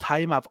lot of the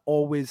time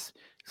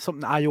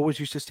something I always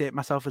used to say to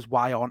myself is,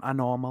 why aren't I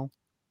normal?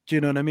 Do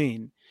you know what I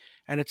mean?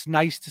 And it's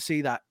nice to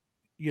see that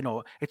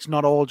it's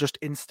not all just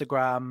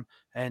Instagram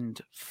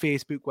and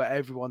Facebook where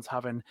everyone's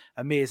having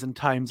amazing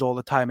times all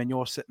the time, and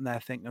you're sitting there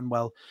thinking,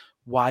 well,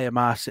 why am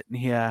I sitting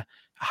here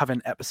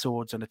having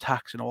episodes and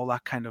attacks and all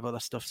that kind of other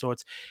stuff? So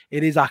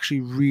it is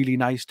actually really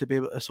nice to be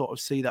able to sort of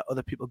see that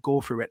other people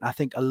go through it. And I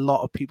think a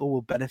lot of people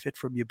will benefit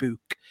from your book,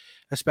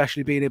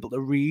 especially being able to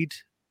read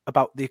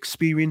about the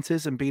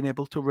experiences and being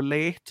able to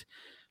relate.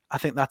 I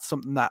think that's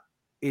something that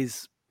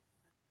is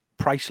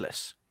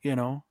priceless.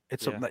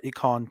 It's something that you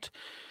can't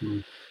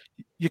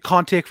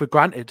take for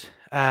granted.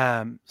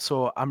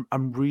 So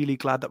I'm really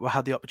glad that we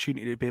had the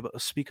opportunity to be able to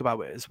speak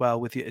about it as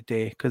well with you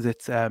today, because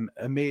it's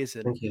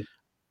amazing. Thank you.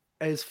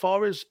 As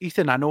far as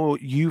Ethan, I know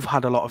you've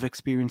had a lot of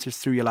experiences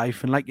through your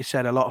life, and like you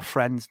said, a lot of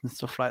friends and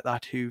stuff like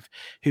that who've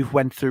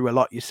went through a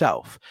lot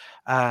yourself.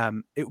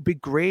 It would be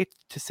great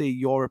to see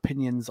your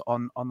opinions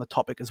on the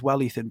topic as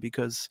well, Ethan,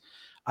 because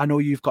I know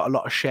you've got a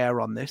lot of share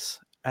on this.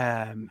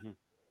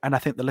 And I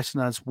think the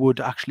listeners would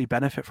actually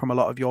benefit from a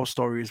lot of your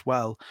story as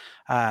well.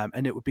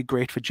 And it would be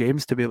great for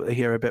James to be able to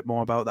hear a bit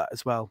more about that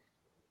as well.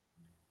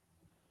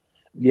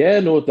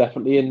 Yeah, no,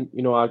 definitely. And,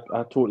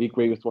 I totally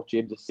agree with what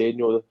James is saying.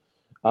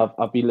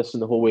 I've been listening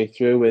the whole way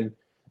through,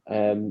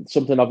 and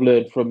something I've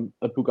learned from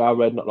a book I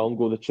read not long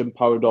ago, The Chimp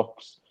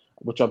Paradox,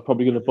 which I'm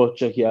probably going to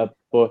butcher here,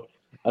 but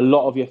a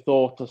lot of your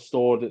thoughts are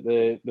stored at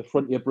the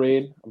front of your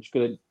brain. I'm just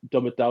going to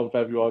dumb it down for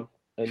everyone.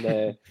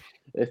 And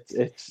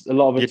it's a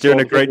lot of it. You're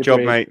doing a great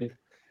job, mate.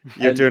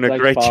 You're doing a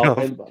great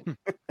job.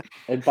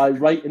 And by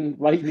writing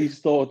these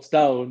thoughts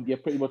down, you're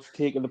pretty much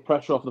taking the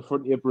pressure off the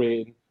front of your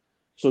brain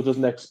so it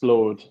doesn't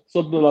explode.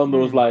 Something along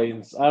those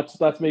lines.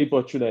 That's me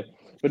butchering it.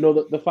 But no,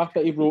 the fact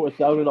that you wrote it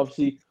down, and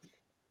obviously,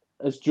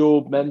 as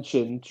Joby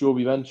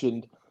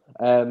mentioned,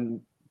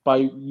 by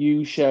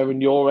you sharing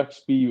your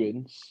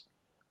experience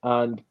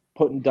and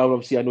putting down,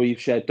 obviously, I know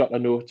you've shared Dr.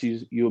 Notes,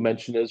 you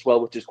mentioned as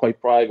well, which is quite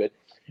private.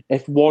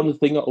 If one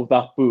thing out of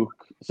that book,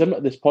 similar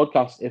to this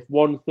podcast, if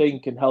one thing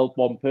can help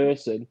one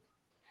person,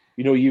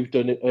 you've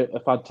done a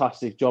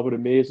fantastic job, an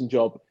amazing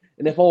job.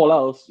 And if all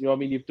else,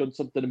 you've done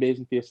something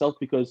amazing for yourself,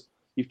 because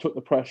you've took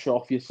the pressure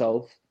off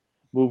yourself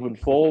moving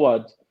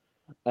forward.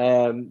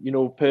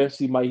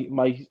 Personally,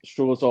 my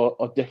struggles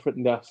are different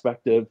in the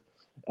aspect of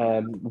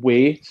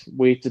weight.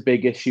 Weight's a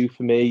big issue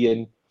for me,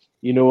 and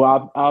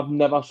I've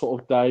never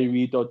sort of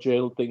diaried or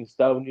journaled things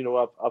down.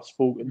 I've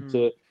spoken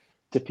to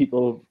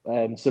people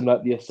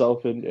similar to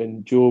yourself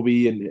and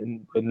Joby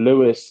and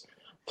Lewis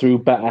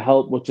through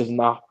BetterHelp, which is an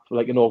app,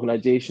 like an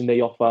organisation.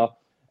 They offer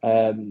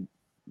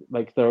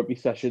like therapy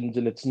sessions,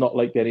 and it's not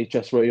like the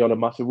NHS where you're on a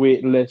massive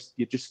waiting list.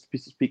 You're just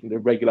speaking to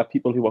regular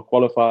people who are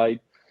qualified,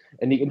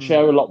 and you can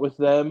share a lot with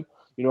them.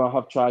 I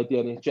have tried the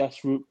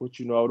NHS route, which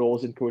I would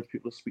always encourage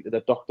people to speak to their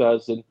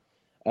doctors and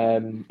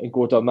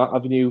go down that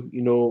avenue.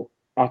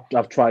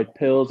 I've tried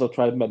pills, I've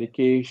tried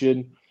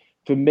medication.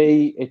 For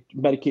me,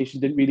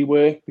 medication didn't really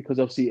work, because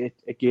obviously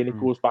it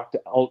goes back to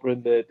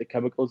altering the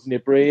chemicals in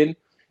your brain,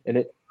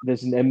 and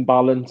there's an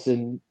imbalance,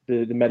 and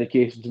the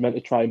medications are meant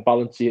to try and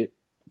balance it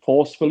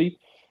forcefully.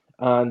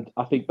 And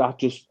I think that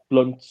just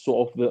blunts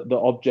sort of the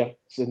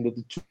objects and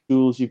the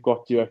tools you've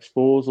got to your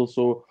disposal.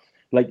 So,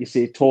 like you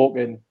say,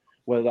 talking,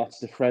 whether that's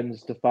to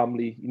friends, to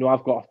family,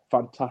 I've got a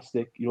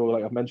fantastic,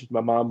 like I mentioned,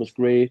 my mum was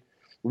great.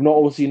 We've not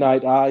always seen eye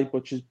to eye,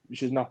 but she's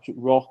an absolute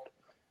rock.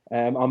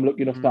 I'm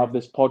lucky enough to have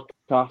this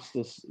podcast,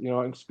 I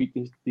can speak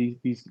to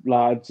these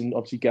lads and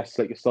obviously guests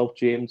like yourself,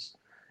 James.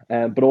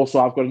 But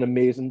also I've got an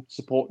amazing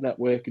support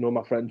network,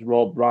 my friends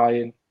Rob,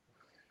 Ryan,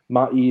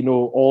 Matty,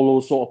 all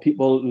those sort of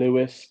people,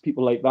 Lewis,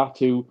 people like that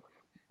who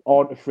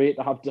aren't afraid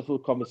to have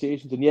difficult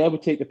conversations. And yeah, we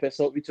take the piss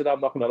out of each other.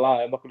 I'm not going to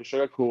lie. I'm not going to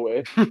sugarcoat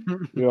it.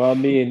 You know what I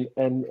mean?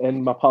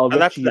 And my pal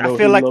Richie, I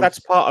feel like that's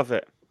part of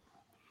it.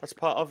 That's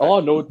part of it. Oh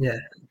no, yeah,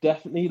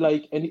 definitely.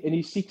 Like, and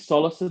he seeks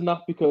solace in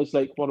that, because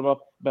like one of my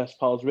best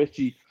pals,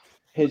 Richie,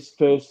 his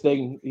first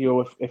thing,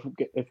 if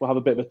we have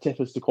a bit of a tip,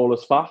 is to call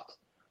us fat.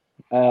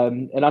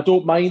 And I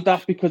don't mind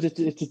that, because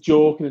it's a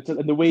joke, and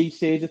and the way he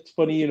says it's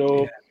funny.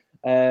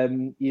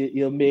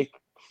 He'll make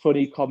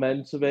funny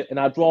comments of it, and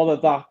I'd rather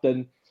that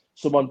than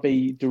someone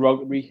be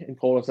derogatory and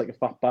call us like a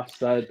fat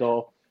bastard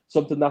or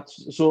something.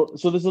 That's so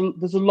there's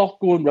a lot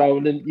going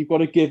round, and you've got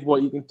to give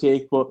what you can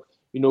take. But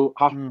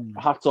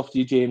hats off to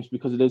you, James,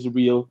 because it is a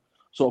real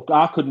sort of,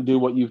 I couldn't do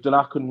what you've done.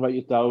 I couldn't write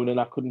it down, and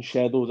I couldn't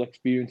share those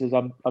experiences.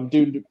 I'm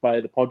doing it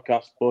via the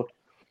podcast, but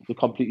the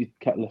completely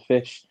kettle of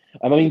fish.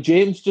 I mean,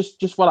 James,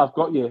 just while I've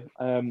got you,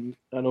 I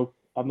know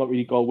I've not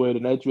really got a word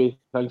in edgeways,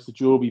 thanks to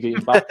Joby being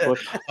back. But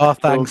oh,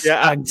 thanks.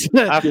 Yeah, thanks.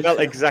 I felt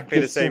exactly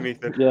the same,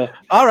 Ethan. Yeah.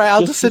 All right,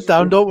 I'll just sit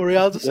down. Don't worry,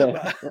 I'll just sit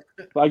back.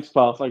 Thanks,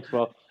 pal.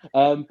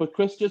 But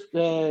Chris,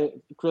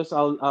 Chris,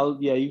 I'll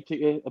you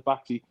take a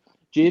backseat.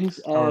 James,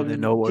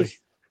 no worry.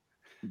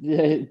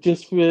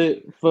 Just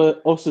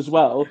for us as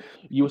well,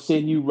 you were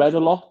saying you read a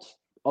lot.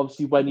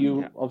 Obviously, when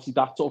you obviously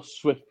that sort of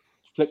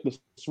flick the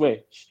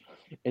switch,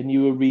 and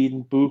you were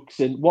reading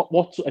books. And what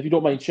if you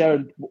don't mind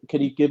sharing,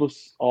 can you give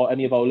us or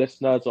any of our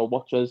listeners or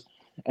watchers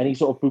any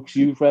sort of books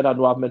you've read? I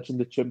know I've mentioned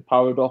The Chimp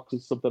Paradox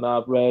is something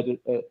I've read.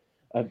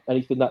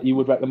 Anything that you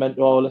would recommend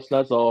to our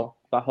listeners or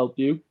that helped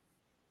you?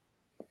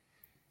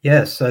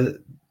 Yeah, so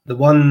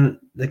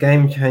the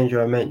game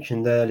changer I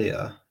mentioned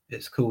earlier,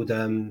 it's called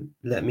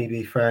Let Me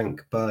Be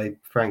Frank by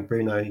Frank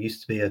Bruno. He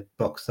used to be a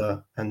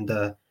boxer, and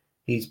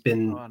he's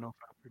been Oh, I know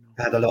Frank Bruno.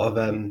 had a lot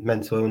of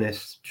mental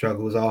illness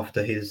struggles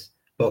after his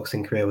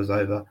boxing career was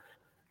over.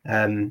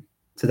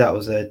 So that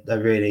was a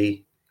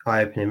really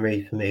eye-opening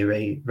read for me,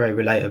 very, very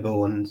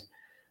relatable,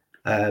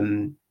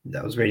 and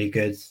that was really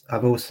good.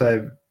 I've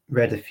also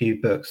read a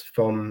few books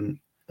from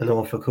an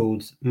author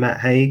called Matt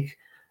Haig.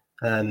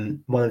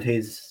 One of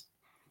his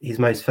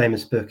most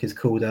famous book is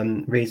called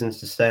Reasons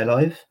to Stay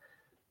Alive,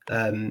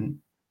 and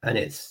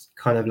it's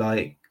kind of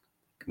like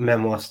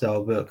memoir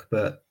style book,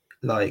 but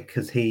like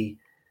because he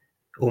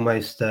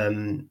almost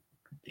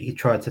he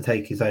tried to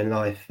take his own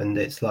life, and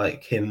it's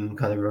like him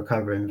kind of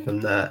recovering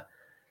from that,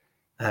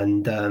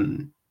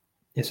 and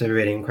it's a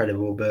really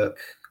incredible book.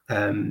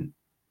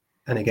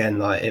 And again,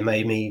 like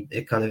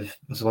it kind of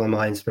was one of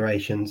my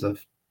inspirations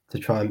of to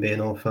try and be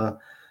an author.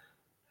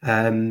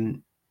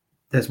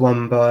 There's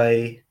one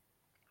by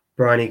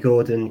Bryony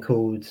Gordon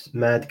called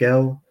Mad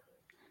Girl.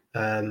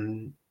 I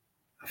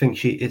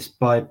think it's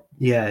by,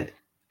 yeah,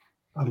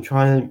 I'm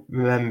trying to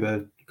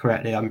remember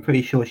correctly. I'm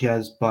pretty sure she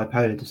has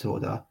bipolar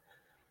disorder.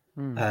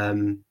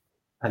 And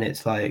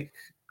it's like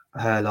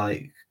her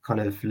like kind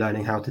of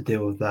learning how to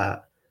deal with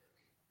that.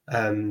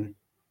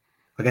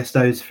 I guess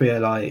those three are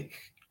like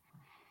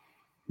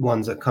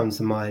ones that come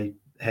to my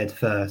head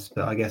first,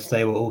 but I guess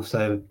they were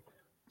also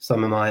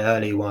some of my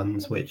early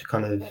ones, which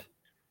kind of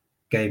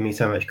gave me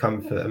so much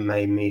comfort and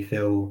made me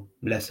feel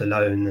less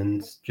alone.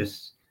 And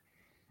just,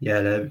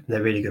 yeah,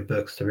 they're really good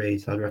books to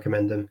read. So I'd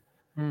recommend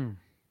them.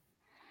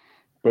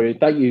 Brilliant.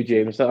 Thank you,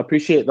 James. I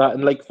appreciate that.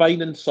 And like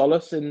finding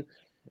solace in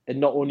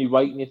not only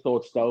writing your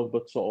thoughts down,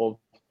 but sort of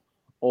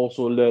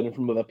also learning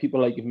from other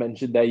people. Like you've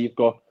mentioned there, you've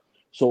got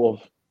sort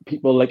of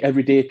people like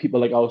everyday people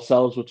like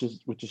ourselves, which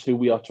is who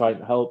we are trying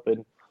to help. But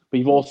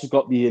you've also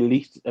got the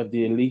elite of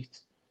the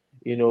elite.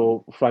 You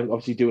know, Frank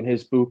obviously doing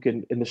his book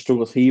and the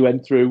struggles he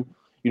went through.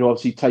 You know,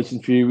 obviously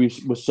Tyson Fury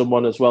was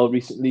someone as well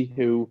recently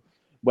who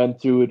went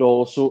through it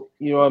all. So,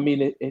 you know, I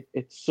mean,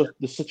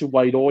 there's such a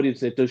wide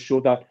audience. It does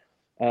show that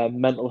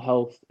mental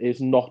health is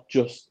not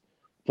just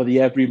for the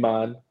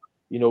everyman.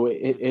 You know,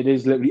 it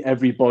is literally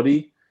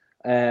everybody.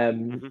 Yeah,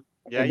 And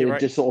you're it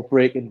right. just sort of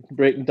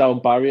breaking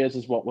down barriers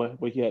is what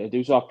we're here to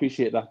do. So I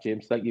appreciate that,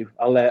 James. Thank you.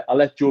 I'll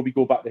let Joby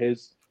go back to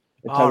his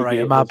All right,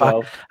 interrogating as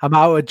well. I'm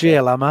out of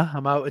jail, am I?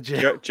 I'm out of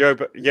jail. Joe,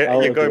 but Out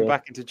you're of going jail.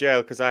 back into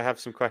jail because I have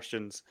some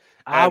questions.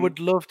 I would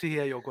love to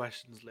hear your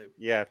questions, Lou.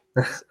 Yeah,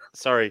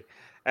 sorry.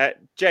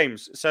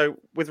 James, so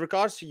with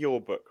regards to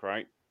your book,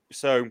 right?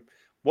 So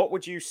what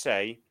would you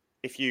say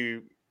if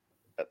you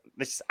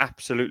this is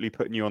absolutely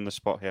putting you on the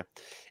spot here.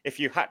 If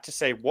you had to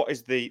say what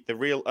is the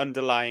real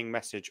underlying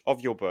message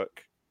of your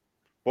book,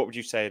 what would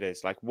you say it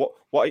is? Like what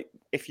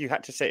if you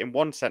had to say it in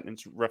one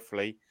sentence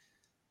roughly,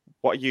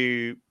 what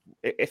you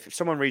if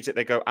someone reads it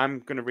they go, I'm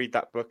going to read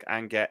that book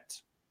and get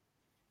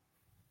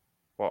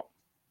what?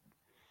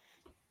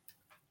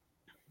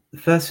 The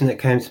first thing that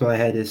came to my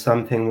head is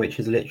something which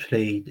is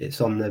literally,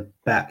 it's on the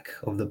back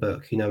of the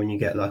book, you know, when you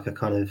get like a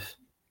kind of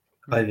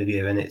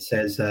overview, and it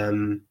says,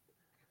 I'm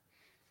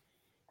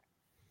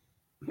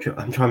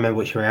trying to remember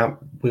which way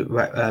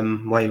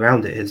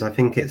around it is. I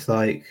think it's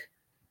like,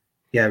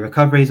 yeah,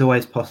 recovery is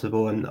always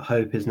possible and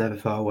hope is never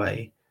far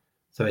away.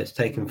 So it's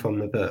taken from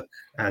the book.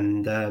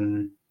 And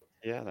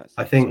Yeah, that's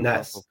I think so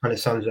that's powerful. kind of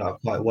sums it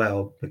up quite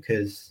well,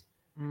 because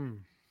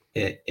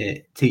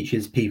it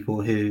teaches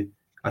people who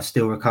are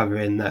still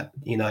recovering that,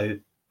 you know,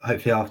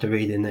 hopefully after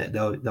reading it,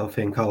 they'll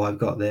think, oh, I've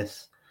got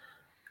this,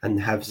 and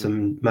have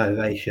some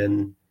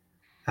motivation.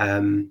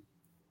 And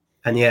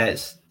yeah,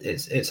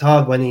 it's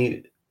hard when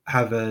you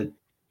have an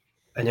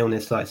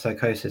illness like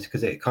psychosis,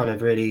 because it kind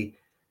of really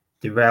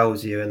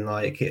derails you, and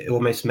like it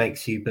almost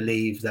makes you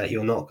believe that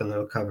you're not going to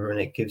recover, and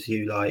it gives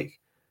you like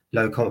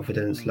low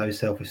confidence, low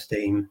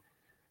self-esteem.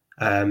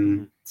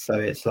 So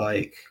it's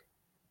like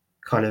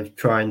kind of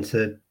trying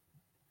to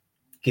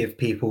give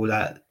people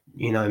that,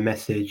 you know,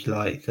 message,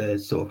 like the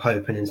sort of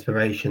hope and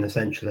inspiration,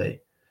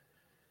 essentially.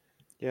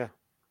 Yeah.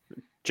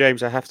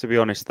 James, I have to be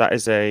honest, that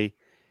is a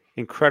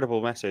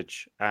incredible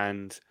message.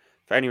 And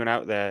for anyone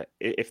out there,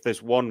 if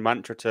there's one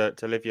mantra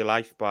to live your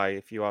life by,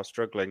 if you are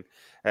struggling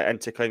and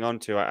to cling on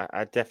to,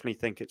 I definitely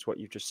think it's what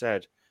you've just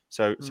said.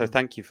 So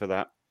thank you for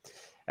that.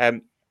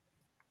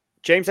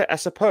 James, I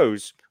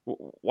suppose,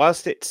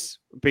 whilst it's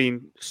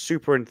been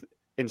super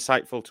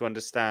insightful to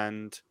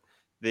understand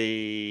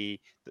the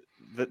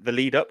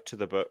lead up to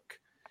the book,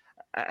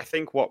 I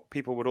think what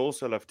people would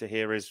also love to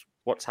hear is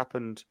what's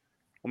happened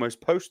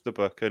almost post the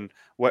book, and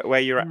where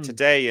you're at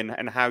today,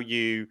 and how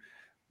you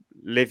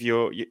live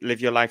your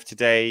life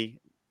today,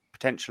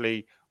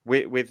 potentially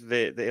with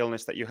the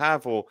illness that you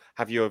have, or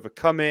have you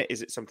overcome it?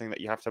 Is it something that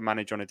you have to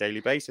manage on a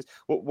daily basis?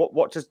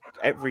 What does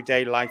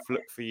everyday life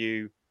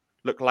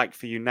look like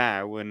for you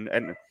now,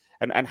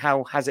 and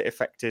how has it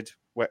affected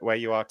where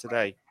you are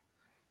today?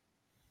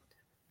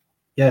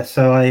 Yeah,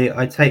 so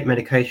I take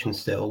medication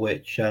still,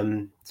 which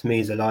to me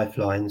is a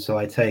lifeline. So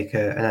I take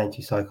an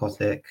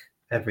antipsychotic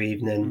every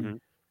evening, Mm-hmm.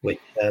 which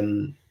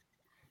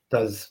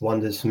does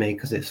wonders for me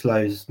because it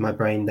slows my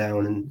brain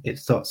down and it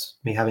stops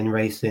me having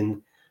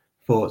racing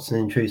thoughts and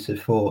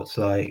intrusive thoughts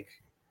like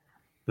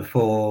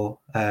before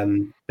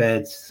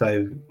bed.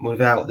 So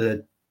without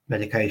the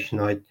medication,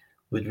 I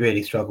would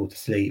really struggle to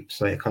sleep.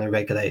 So it kind of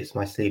regulates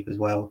my sleep as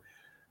well.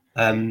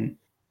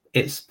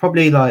 It's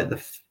probably like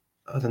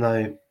I don't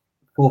know,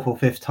 fourth or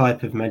fifth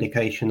type of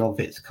medication of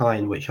its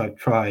kind, which I've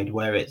tried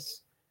where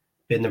it's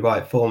been the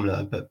right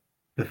formula. But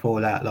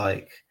before that,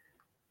 like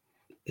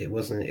it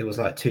wasn't. It was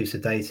like too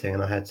sedating,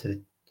 and I had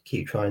to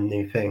keep trying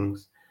new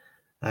things.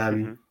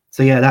 Mm-hmm.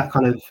 So yeah, that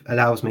kind of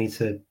allows me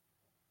to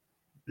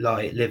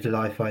like live the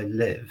life I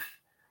live.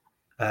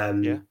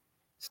 Yeah.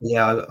 So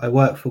yeah, I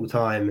work full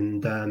time,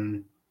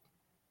 and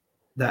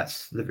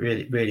that's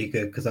really really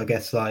good because I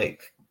guess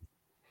like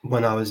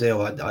when I was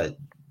ill, I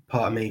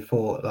part of me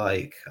thought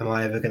like, am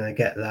I ever going to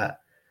get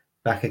that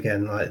back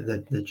again, like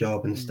the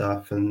job and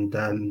stuff? And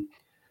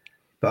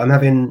but I'm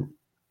having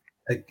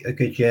a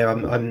good year.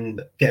 I'm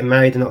getting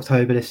married in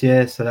October this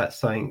year, so that's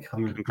something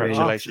I'm really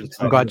Congratulations. excited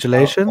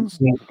Congratulations.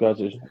 about.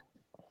 Congratulations.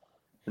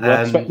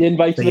 We'll expect the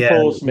invite So to the yeah,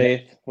 post,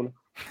 mate.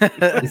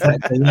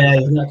 exactly. Yeah,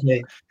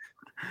 exactly.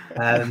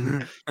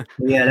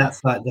 Yeah,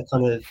 that's like the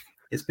kind of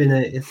it's been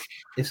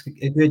it's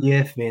a good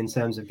year for me in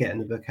terms of getting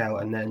the book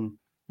out and then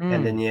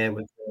ending the year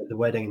with the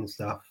wedding and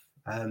stuff.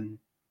 So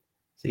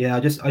yeah,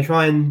 I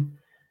try and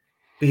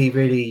be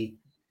really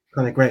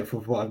kind of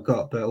grateful for what I've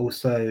got, but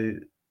also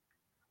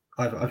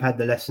I've had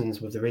the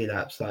lessons with the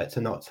relapse, like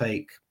to not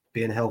take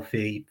being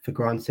healthy for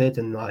granted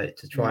and like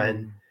to try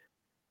and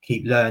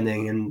keep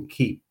learning and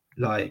keep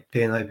like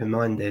being open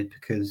minded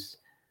because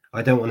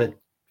I don't want to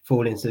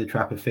fall into the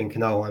trap of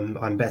thinking, oh,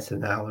 I'm better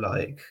now.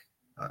 Like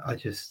I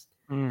just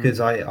because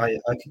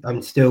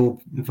I'm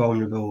still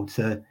vulnerable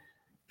to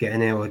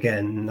getting ill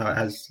again, like,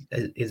 as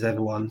is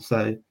everyone.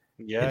 So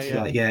Yeah, it's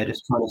yeah. like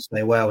just trying to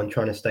stay well and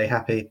trying to stay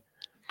happy.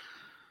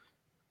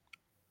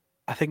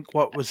 I think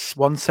what was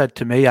once said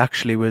to me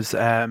actually was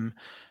a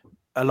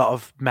lot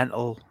of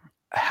mental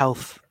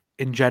health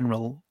in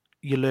general,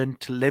 you learn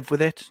to live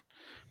with it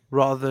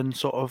rather than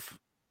sort of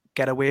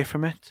get away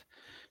from it.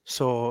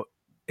 So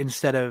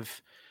instead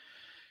of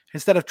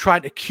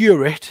trying to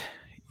cure it,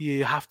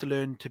 you have to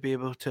learn to be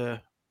able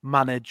to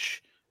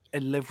manage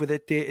and live with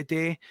it day to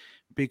day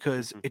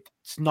because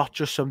it's not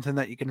just something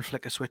that you can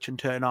flick a switch and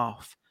turn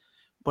off,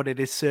 but it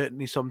is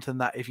certainly something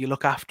that if you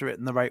look after it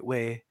in the right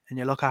way and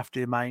you look after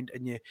your mind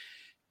and you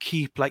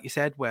keep, like you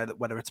said,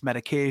 whether it's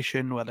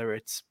medication, whether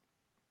it's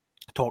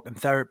talking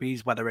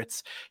therapies, whether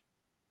it's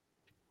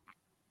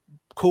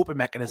coping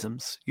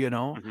mechanisms,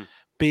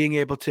 being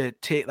able to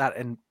take that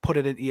and put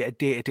it into your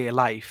day-to-day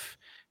life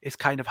is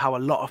kind of how a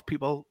lot of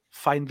people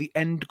find the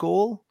end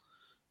goal.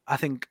 I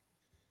think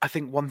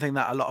one thing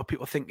that a lot of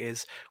people think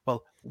is,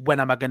 well, when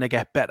am I going to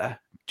get better?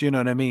 Do you know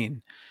what I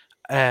mean?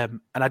 And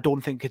I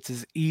don't think it's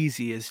as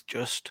easy as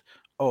just,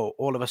 oh,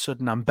 all of a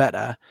sudden I'm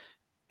better.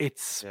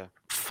 It's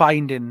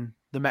finding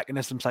the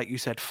mechanisms, like you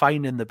said,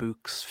 finding the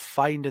books,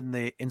 finding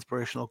the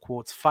inspirational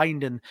quotes,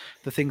 finding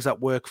the things that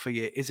work for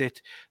you. Is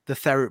it the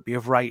therapy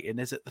of writing?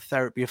 Is it the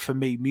therapy of, for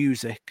me,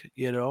 music?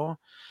 And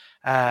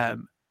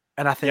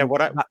I think,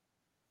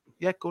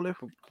 go Lou.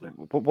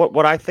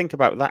 What I think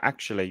about that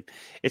actually,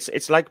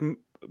 it's like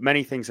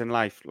many things in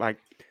life. Like,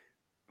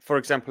 for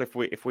example,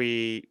 if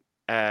we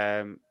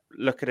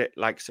look at it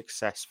like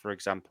success, for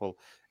example,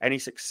 any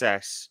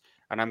success.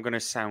 And I'm going to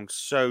sound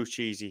so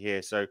cheesy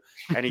here. So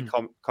any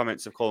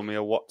comments of calling me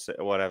a what's it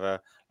or whatever,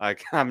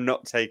 like I'm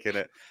not taking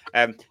it.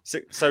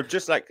 So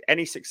just like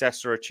any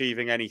success or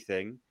achieving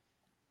anything,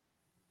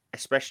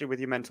 especially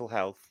with your mental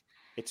health,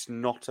 it's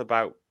not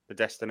about the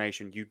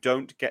destination. You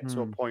don't get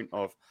to a point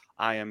of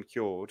I am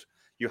cured.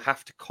 You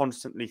have to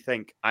constantly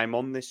think I'm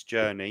on this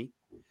journey,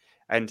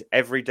 and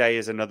every day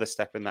is another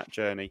step in that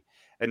journey.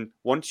 And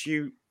once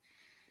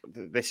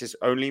this is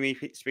only me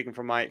speaking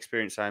from my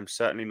experience. I am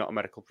certainly not a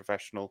medical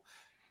professional.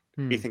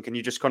 Ethan, can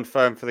you just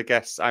confirm for the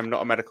guests I'm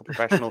not a medical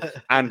professional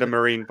and a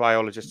marine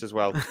biologist as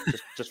well,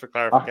 just for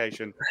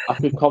clarification? I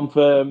can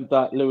confirm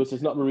that Lewis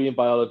is not a marine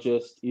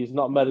biologist, he's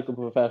not a medical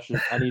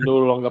professional, and he no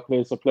longer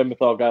plays for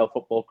Plymouth Argyle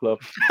Football Club.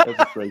 There's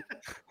a three.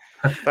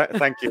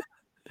 Thank you.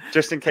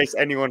 Just in case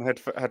anyone had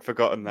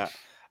forgotten that.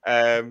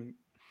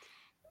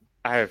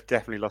 I have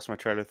definitely lost my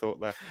trail of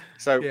thought there.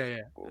 So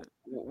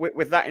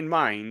with that in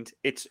mind,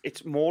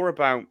 it's more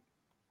about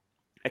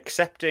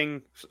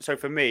accepting. So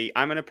for me,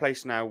 I'm in a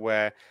place now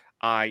where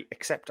I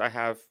accept I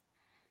have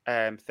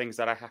things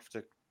that I have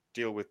to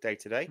deal with day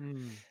to day,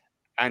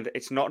 and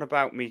it's not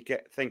about me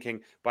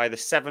thinking by the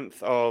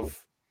 7th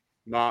of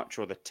March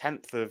or the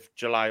 10th of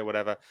July or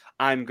whatever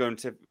I'm going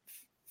to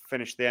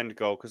finish the end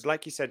goal. Because,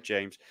 like you said,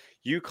 James,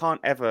 you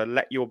can't ever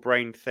let your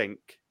brain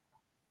think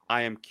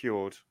I am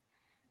cured.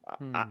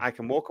 I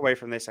can walk away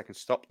from this. I can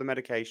stop the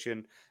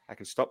medication. I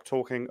can stop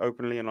talking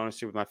openly and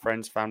honestly with my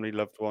friends, family,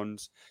 loved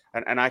ones.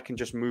 And I can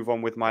just move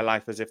on with my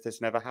life as if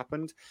this never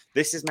happened.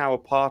 This is now a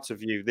part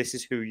of you. This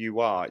is who you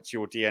are. It's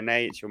your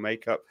DNA. It's your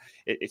makeup.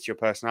 It's your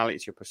personality.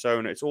 It's your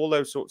persona. It's all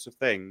those sorts of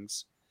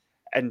things.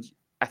 And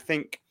I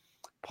think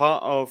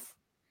part of,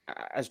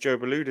 as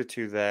Job alluded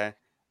to there,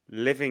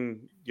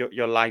 living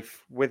your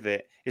life with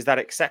it is that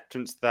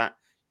acceptance that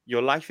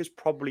your life is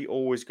probably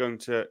always going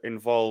to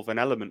involve an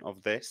element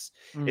of this.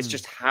 It's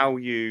just how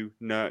you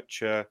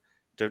nurture,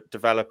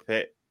 develop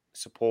it,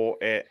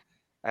 support it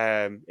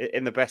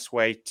in the best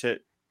way to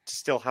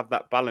still have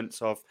that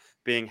balance of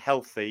being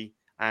healthy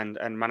and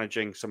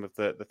managing some of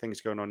the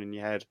things going on in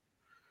your head.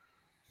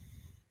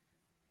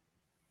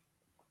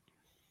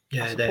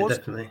 Yeah, suppose-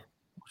 definitely.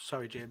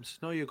 Sorry, James.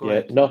 No, you go Yeah,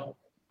 ahead.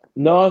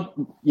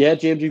 no, yeah,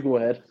 James, you go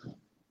ahead.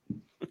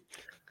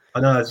 I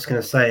know. I was just going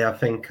to say, I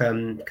think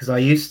because I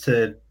used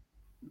to,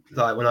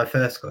 like when I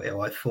first got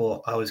ill, I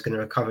thought I was going to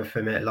recover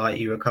from it like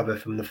you recover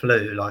from the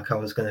flu, like I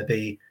was going to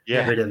be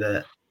Yeah. rid of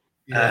it.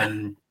 Yeah.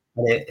 And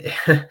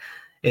it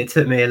it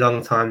took me a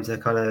long time to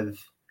kind of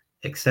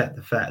accept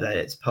the fact that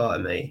it's part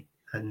of me,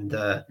 and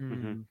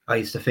I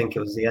used to think it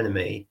was the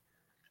enemy,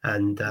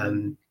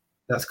 and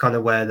that's kind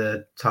of where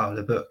the title of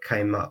the book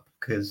came up,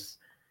 because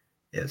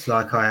it's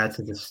like I had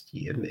to just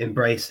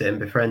embrace it and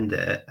befriend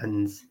it,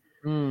 and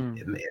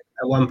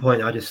at one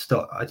point I just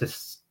stopped. I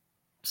just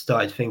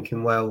started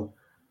thinking, well,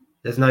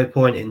 there's no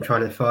point in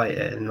trying to fight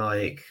it and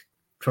like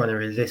trying to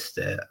resist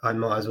it. I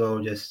might as well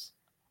just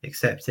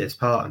accept it's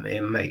part of me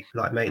and make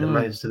the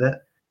most of it.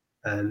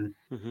 And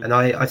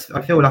I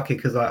feel lucky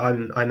because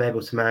I'm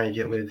able to manage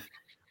it with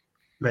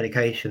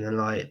medication, and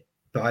like,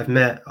 but I've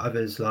met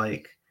others,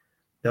 like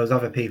there was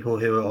other people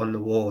who were on the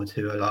ward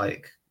who are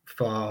like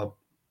far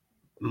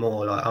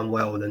more like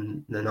unwell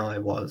than I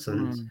was,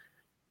 and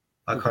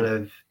I kind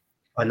of,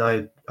 I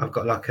know I've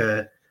got like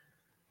a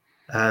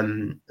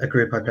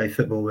group I play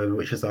football with,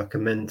 which is like a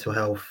mental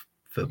health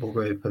football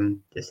group, and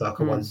it's like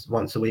a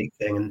once a week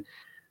thing. And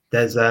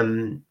there's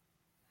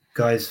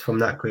guys from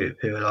that group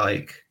who are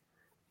like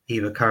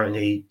either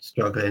currently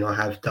struggling or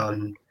have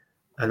done,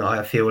 and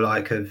I feel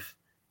like have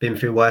been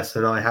through worse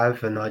than I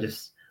have, and I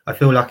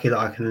feel lucky that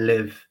I can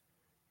live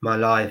my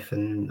life,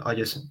 and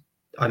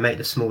I make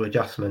the small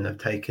adjustment of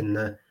taking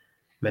the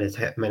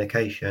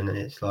medication, and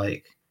it's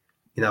like,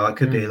 you know, I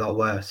could be a lot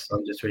worse.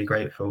 I'm just really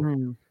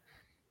grateful.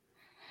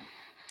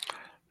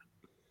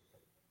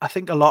 I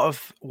think a lot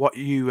of what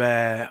you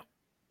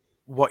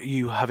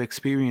have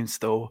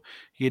experienced, though,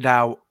 you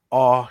now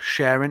are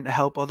sharing to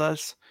help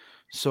others.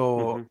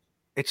 So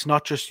it's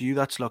not just you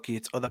that's lucky;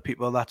 it's other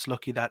people that's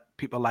lucky that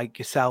people like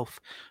yourself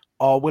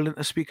are willing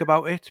to speak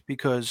about it.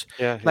 Because,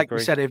 Yeah, I like you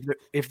agree. said,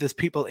 if there's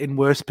people in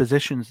worse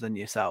positions than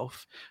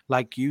yourself,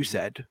 like you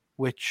said,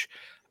 which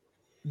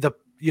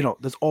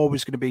there's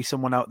always going to be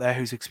someone out there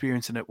who's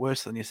experiencing it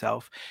worse than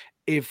yourself.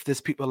 If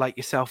there's people like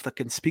yourself that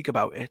can speak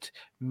about it,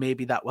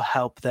 maybe that will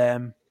help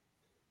them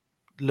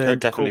learn to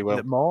definitely cope with will.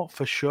 it more,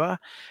 for sure.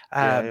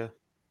 Yeah.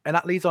 And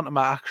that leads on to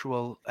my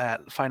actual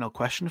final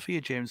question for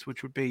you, James,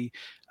 which would be,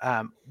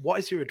 what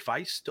is your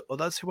advice to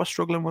others who are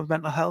struggling with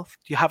mental health?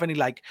 Do you have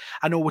any,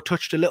 I know we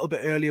touched a little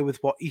bit earlier with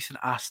what Ethan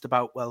asked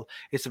about, well,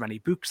 is there any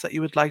books that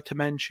you would like to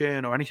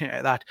mention or anything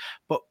like that?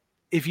 But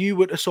if you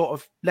were to sort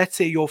of, let's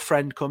say your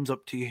friend comes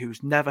up to you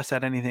who's never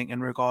said anything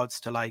in regards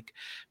to like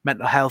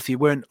mental health, you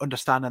weren't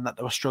understanding that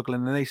they were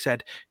struggling, and they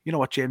said, you know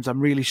what, James, I'm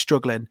really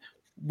struggling.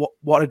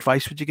 What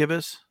advice would you give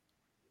us?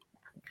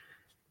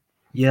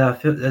 Yeah, I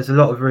feel there's a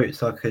lot of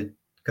routes I could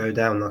go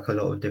down, like a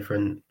lot of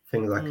different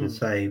things I can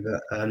say.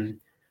 But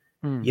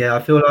yeah,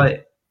 I feel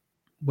like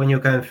when you're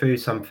going through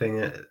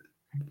something,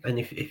 and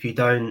if you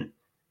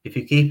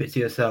keep it to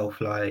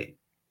yourself, like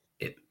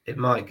it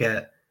might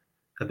get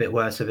a bit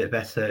worse, a bit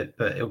better,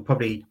 but it'll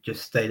probably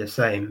just stay the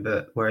same.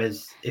 But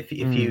whereas if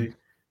you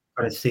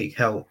kind of seek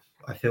help,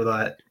 I feel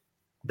like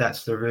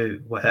that's the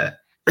route where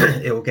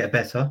it will get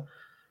better.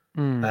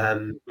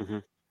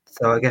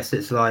 So I guess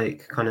it's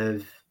like kind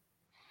of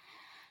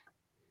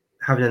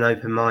having an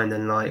open mind,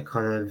 and like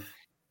kind of,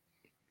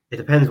 it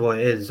depends what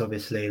it is,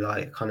 obviously,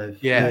 like kind of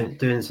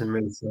doing some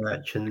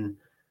research and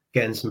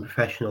getting some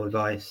professional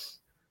advice,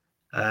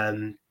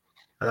 and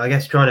I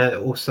guess trying to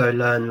also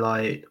learn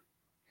like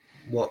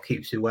what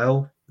keeps you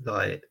well,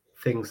 like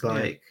things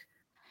like,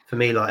 for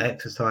me, like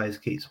exercise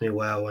keeps me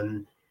well,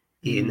 and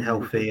eating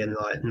healthy, and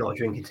like not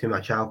drinking too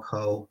much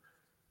alcohol,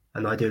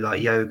 and I do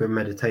like yoga and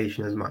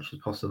meditation as much as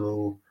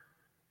possible.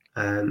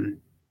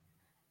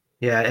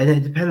 Yeah, and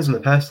it depends on the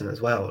person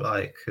as well,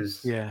 like,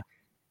 because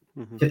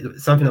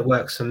something that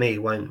works for me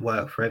won't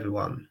work for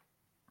everyone.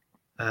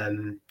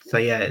 So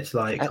yeah, it's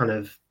like kind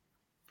of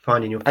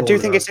finding your I do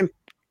formula. think it's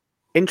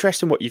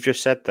interesting what you've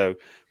just said, though,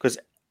 because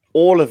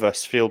all of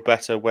us feel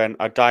better when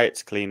our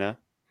diet's cleaner.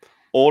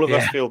 All of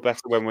us feel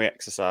better when we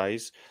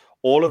exercise.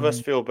 All of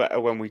us feel better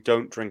when we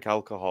don't drink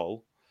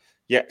alcohol.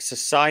 Yet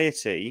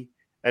society,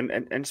 and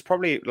it's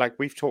probably like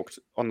we've talked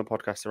on the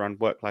podcast around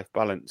work-life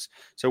balance.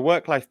 So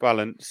work-life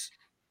balance,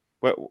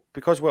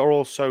 because we're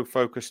all so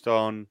focused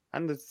on,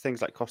 and the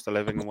things like cost of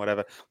living and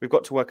whatever, we've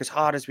got to work as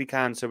hard as we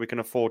can so we can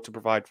afford to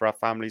provide for our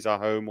families, our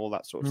home, all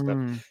that sort of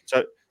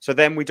stuff. So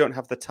then we don't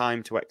have the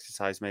time to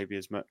exercise maybe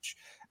as much.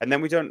 And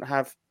then we don't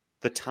have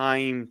the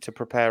time to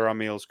prepare our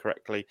meals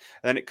correctly.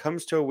 And then it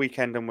comes to a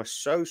weekend and we're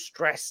so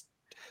stressed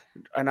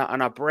and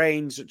our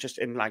brains are just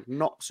in like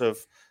knots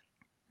of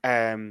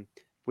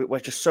we're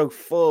just so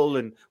full,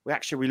 and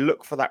we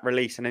look for that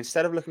release, and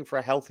instead of looking for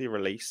a healthy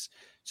release,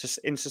 just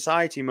in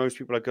society most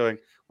people are going,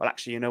 well,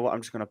 actually, you know what,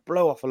 I'm just going to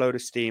blow off a load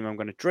of steam, I'm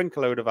going to drink a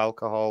load of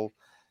alcohol,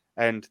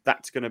 and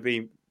that's going to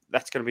be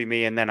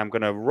me, and then I'm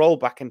going to roll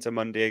back into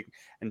Monday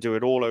and do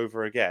it all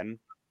over again.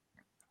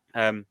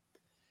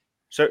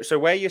 So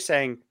where you're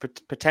saying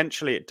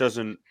potentially it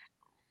doesn't,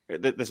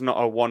 there's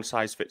not a one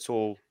size fits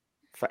all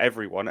for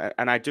everyone,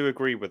 and I do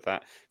agree with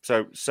that.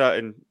 So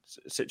certain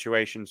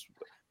situations,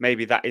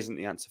 maybe that isn't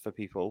the answer for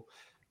people,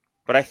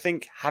 but I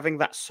think having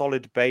that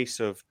solid base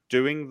of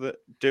doing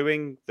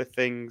the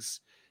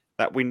things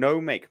that we know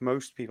make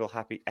most people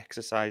happy,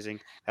 exercising,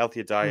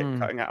 healthier diet,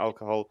 cutting out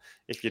alcohol.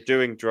 If you're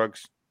doing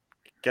drugs,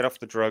 get off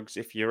the drugs.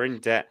 If you're in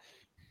debt,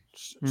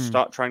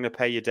 start trying to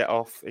pay your debt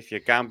off. If you're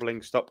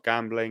gambling, stop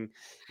gambling.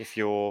 If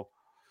you're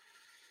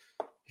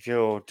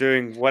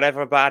doing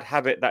whatever bad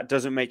habit that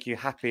doesn't make you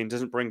happy and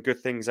doesn't bring good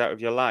things out of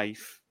your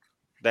life,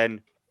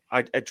 then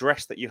I'd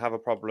address that you have a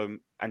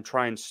problem and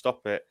try and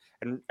stop it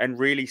and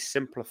really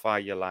simplify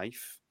your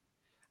life.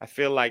 I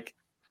feel like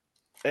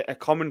a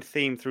common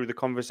theme through the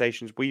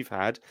conversations we've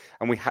had,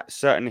 and we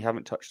certainly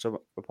haven't touched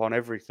upon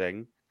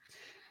everything,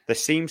 there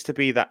seems to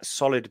be that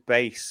solid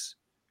base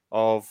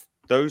of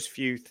those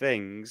few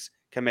things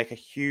can make a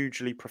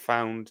hugely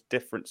profound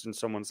difference in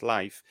someone's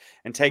life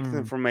and take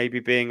them from maybe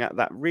being at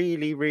that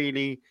really,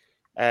 really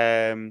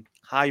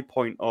high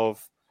point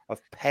of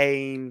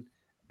pain,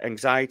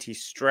 anxiety,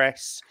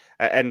 stress,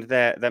 and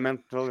their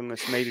mental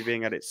illness maybe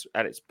being at its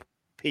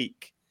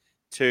peak,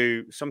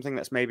 to something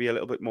that's maybe a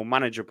little bit more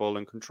manageable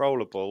and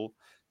controllable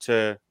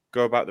to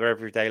go about their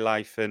everyday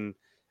life and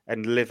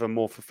live a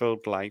more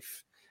fulfilled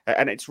life.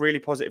 And it's really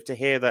positive to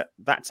hear that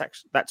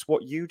that's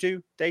what you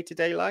do day to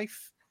day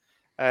life.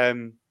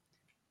 And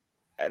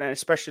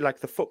especially like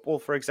the football,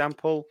 for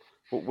example,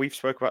 we've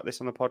spoke about this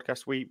on the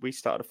podcast. We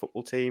started a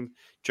football team.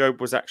 Job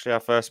was actually our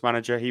first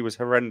manager. He was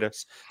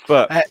horrendous,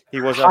 but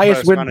he was our highest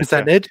first win manager.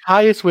 percentage.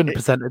 Highest win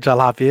percentage I'll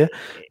have you.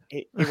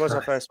 He was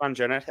our first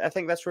manager, and I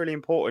think that's really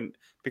important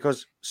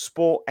because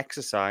sport,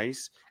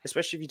 exercise,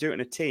 especially if you do it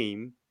in a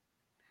team,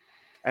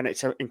 and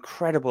it's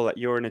incredible that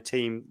you're in a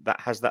team that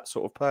has that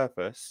sort of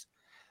purpose.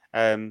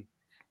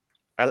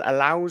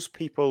 Allows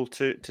people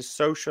to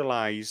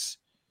socialize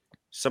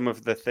some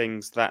of the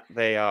things that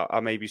they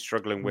are maybe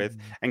struggling with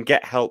and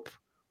get help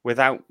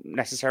without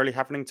necessarily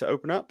having to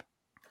open up.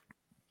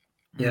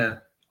 Yeah.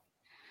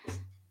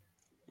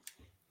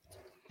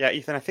 Yeah,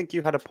 Ethan, I think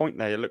you had a point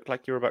there. It looked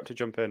like you were about to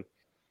jump in.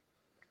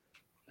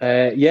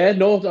 Yeah,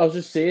 no, I was going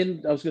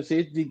to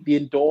say the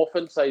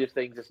endorphin side of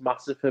things is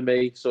massive for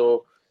me.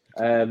 So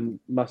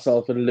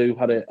myself and Lou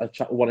had a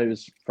chat with one of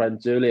his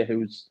friends earlier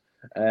who's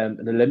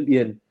an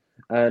Olympian,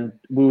 and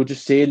we were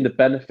just saying the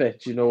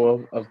benefits,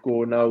 of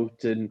going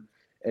out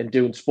and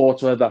doing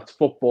sports, whether that's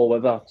football,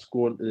 whether that's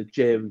going to the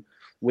gym,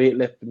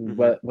 weightlifting,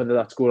 whether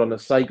that's going on a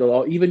cycle,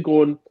 or even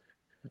going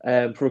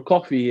for a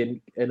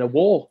coffee and a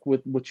walk,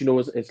 which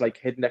is like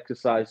hidden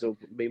exercise. So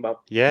me and one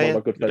of my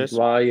good friends,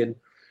 Ryan,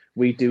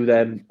 we do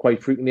them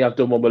quite frequently. I've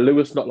done one with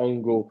Lewis not long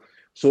ago.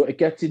 So it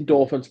gets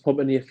endorphins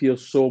pumping, and you feel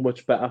so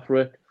much better for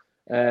it.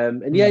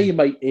 And yeah, you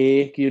might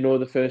ache,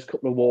 the first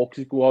couple of walks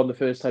you go on, the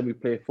first time we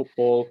play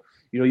football,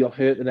 you'll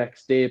hurt the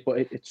next day, but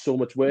it's so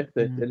much worth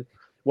it. And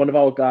one of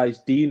our guys,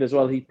 Dean, as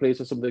well, he plays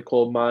for something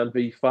called Man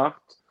v Fat.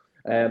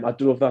 I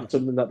don't know if that's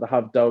something that they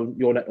have down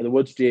your neck of the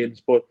woods,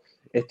 James, but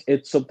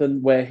it's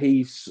something where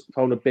he's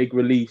found a big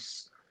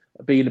release,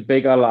 being a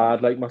bigger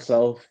lad like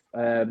myself,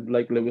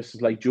 like Lewis,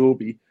 like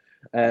Joby.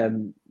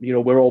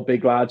 We're all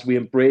big lads. We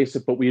embrace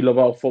it, but we love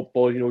our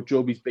football.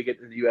 Joby's big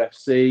into the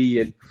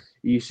UFC, and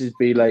he used to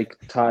be like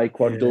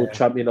Taekwondo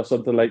champion or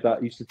something like that.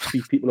 He used to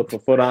beat people up for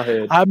fun. I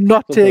heard. I'm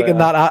not something taking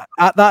like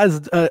that. That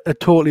is a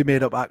totally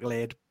made up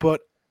accolade,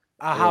 but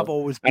I have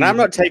always been. And I'm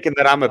not taking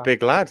that I'm a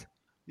big lad.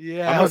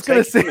 Yeah, I was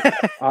going to say.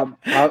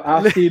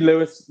 I've seen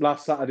Lewis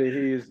last Saturday.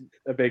 He is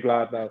a big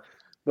lad now.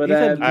 But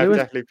I've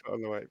definitely put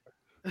on the weight.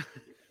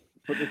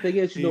 But the thing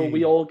is,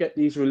 we all get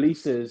these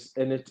releases,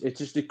 and it's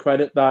just a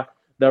credit that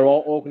there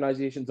are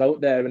organisations out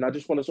there. And I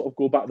just want to sort of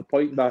go back to the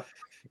point that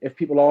if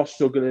people are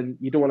struggling,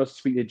 you don't want to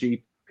speak to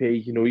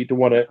GP. You don't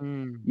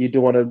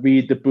want to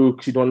read the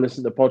books. You don't want to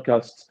listen to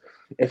podcasts.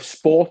 If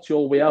sport's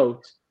your way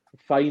out,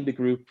 find a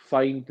group.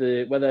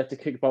 Whether it's a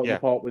kickball in the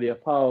park with your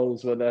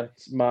pals, whether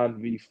it's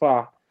Man v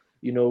Fat.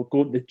 Go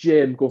to the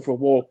gym, go for a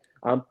walk.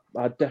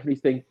 I definitely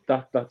think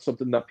that's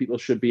something that people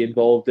should be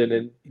involved in,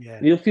 and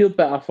you'll feel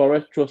better for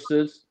it. Trust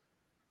us.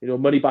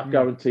 Money back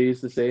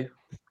guarantees, they say.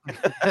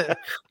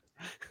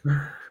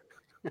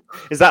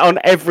 Is that on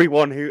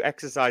everyone who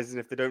exercises? And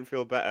if they don't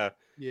feel better,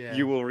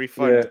 you will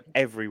refund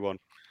everyone.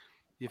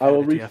 I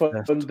will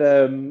refund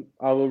them.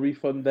 I will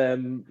refund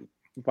them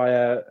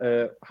via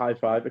a high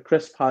five, a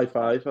crisp high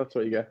five. That's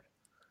what you get.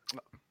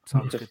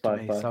 Sounds good to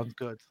me. Sounds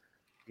good.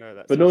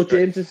 No,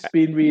 James, it's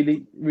been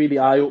really, really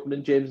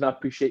eye-opening, James, and I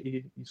appreciate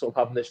you sort of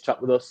having this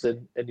chat with us,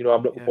 and I'm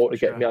looking forward to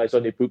getting my eyes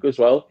on your book as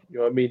well. You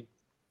know what I mean?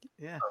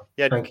 Yeah.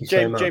 Thank you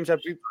so much. James,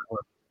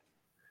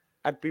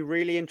 I'd be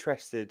really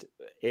interested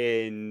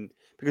in,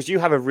 because you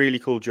have a really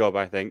cool job,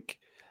 I think,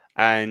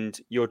 and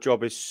your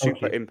job is Thank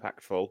super you.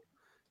 impactful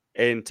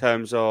in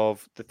terms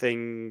of the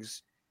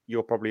things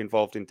you're probably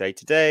involved in day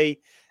to day,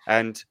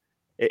 and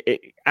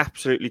it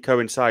absolutely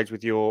coincides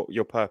with your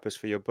purpose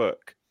for your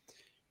book.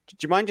 Do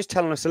you mind just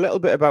telling us a little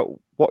bit about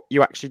what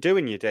you actually do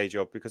in your day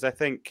job? Because I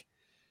think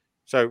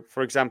so.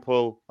 For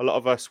example, a lot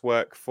of us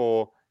work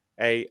for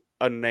a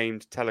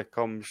unnamed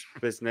telecoms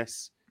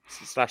business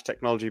slash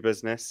technology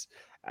business,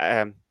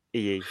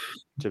 EE,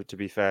 to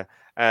be fair,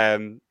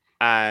 and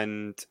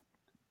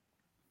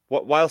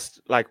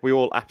whilst like we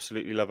all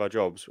absolutely love our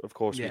jobs, of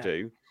course we Yeah.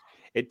 do,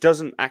 it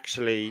doesn't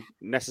actually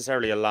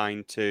necessarily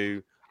align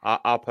to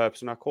our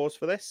purpose and our cause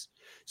for this.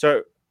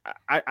 So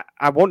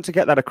I want to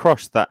get that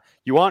across, that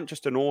you aren't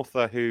just an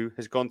author who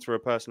has gone through a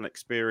personal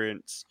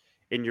experience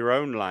in your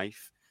own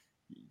life.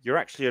 You're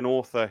actually an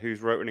author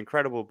who's wrote an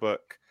incredible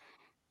book,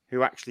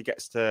 who actually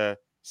gets to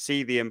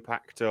see the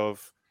impact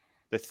of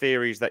the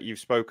theories that you've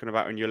spoken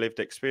about in your lived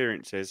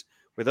experiences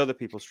with other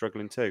people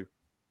struggling too.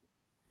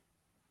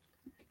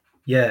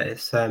 Yeah,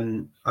 it's I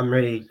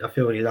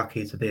feel really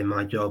lucky to be in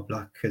my job,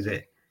 like, because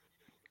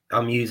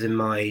I'm using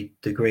my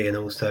degree and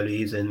also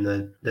using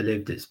the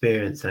lived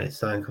experience, and it's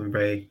something I'm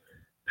very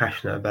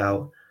passionate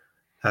about.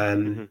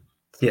 Mm-hmm.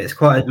 Yeah, it's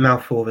quite a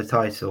mouthful of a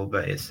title,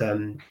 but it's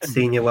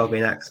Senior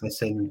Wellbeing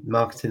Access and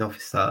Marketing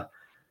Officer.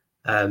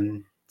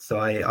 So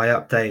I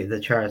update the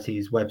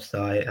charity's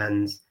website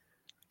and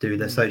do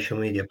the social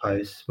media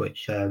posts,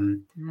 which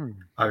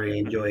I really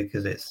enjoy,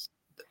 because it's,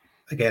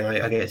 again,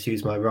 I get to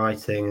use my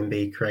writing and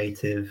be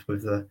creative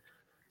with the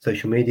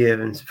social media,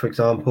 and for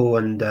example,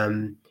 and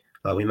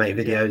like we make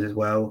videos as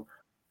well.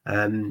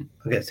 I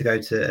get to go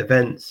to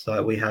events,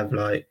 like we have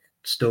like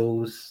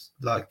stalls,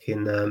 like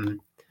in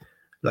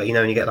like, you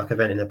know, when you get like an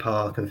event in a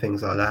park and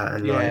things like that,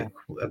 and Yeah.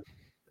 like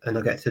and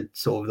I get to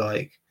sort of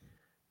like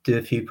do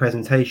a few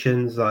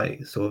presentations,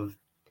 like sort of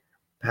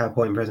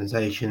PowerPoint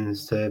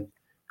presentations to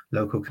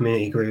local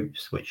community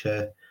groups, which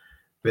are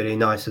really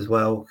nice as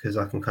well, because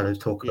I can kind of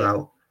talk Yeah.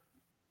 about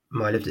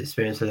my lived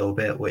experience a little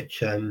bit,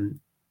 which kind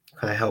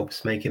of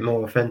helps make it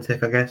more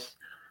authentic, I guess.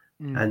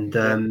 And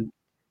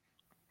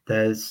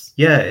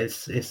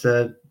it's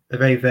a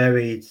very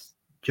varied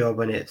job,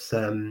 and it's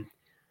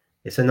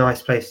a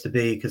nice place to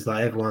be, because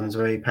like everyone's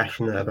very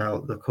passionate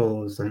about the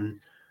cause, and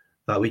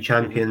like we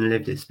champion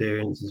lived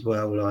experience as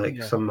well.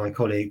 Like some of my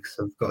colleagues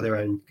have got their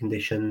own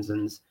conditions,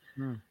 and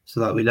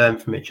so like we learn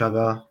from each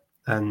other.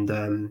 And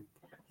the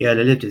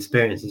lived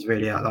experience is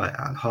really at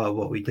heart of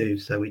what we do.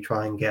 So we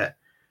try and get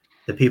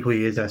the people who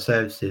use our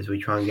services, we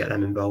try and get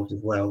them involved as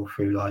well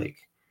through like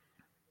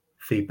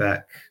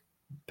feedback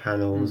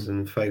panels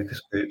and focus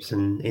groups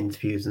and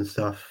interviews and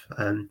stuff.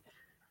 So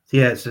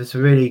yeah, it's a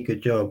really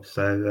good job.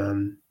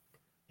 So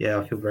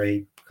I feel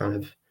very kind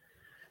of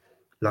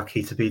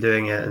lucky to be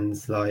doing it,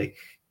 and like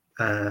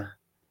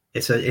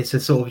it's a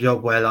sort of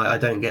job where like I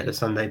don't get the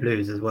Sunday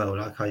blues as well.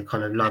 Like I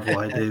kind of love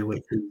what I do,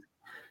 which is,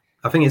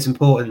 I think it's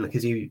important,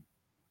 because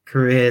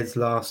careers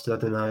last, I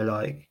don't know,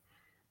 like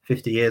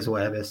 50 years or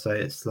whatever. So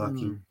it's like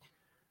you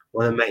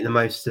want to make the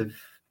most of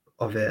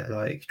it,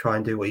 like try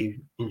and do what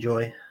you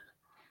enjoy.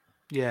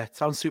 Yeah, it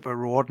sounds super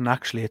rewarding,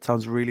 actually. It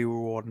sounds really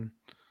rewarding.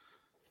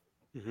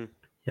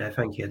 Yeah,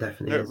 thank you. It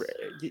definitely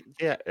is.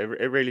 Yeah,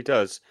 it really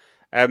does.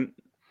 I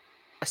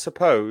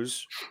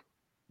suppose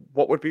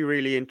what would be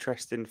really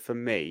interesting for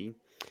me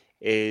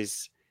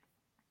is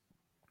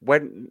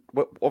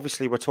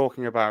obviously we're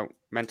talking about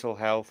mental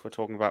health, we're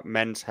talking about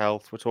men's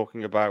health, we're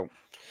talking about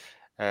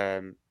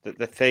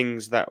the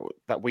things that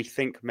we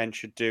think men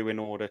should do in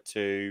order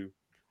to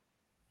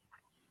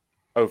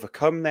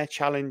overcome their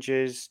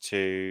challenges,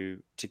 to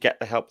get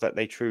the help that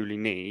they truly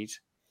need.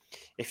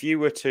 If you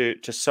were to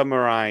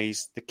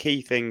summarize the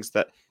key things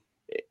that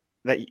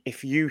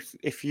if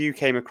you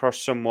came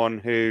across someone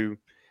who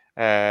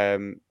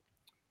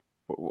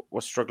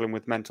was struggling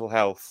with mental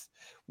health,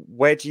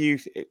 where do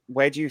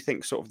you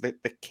think sort of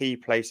the key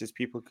places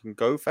people can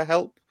go for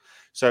help?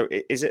 So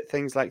is it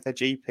things like their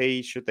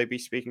GP? Should they be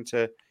speaking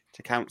to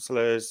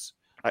counsellors?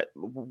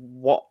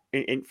 What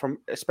from,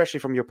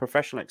 especially from your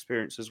professional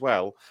experience as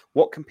well,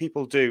 what can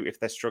people do if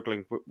they're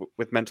struggling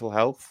with mental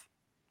health?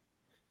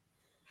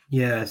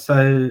 Yeah,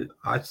 so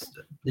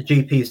the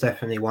GP is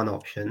definitely one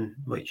option,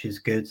 which is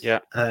good. Yeah.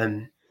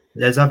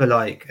 There's other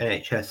like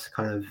NHS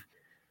kind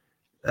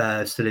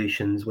of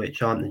solutions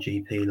which aren't the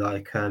GP,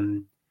 like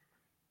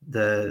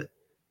the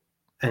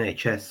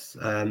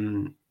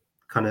NHS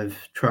kind of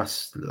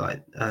trust,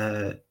 like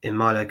in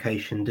my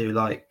location, do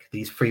like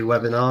these free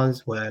webinars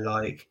where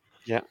like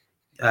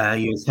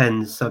you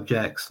attend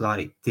subjects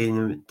like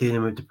dealing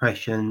with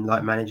depression,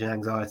 like managing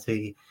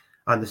anxiety,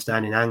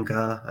 understanding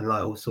anger, and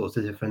like all sorts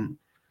of different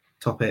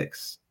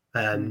topics.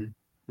 And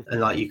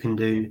like you can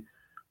do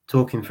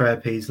talking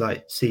therapies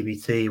like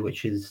CBT,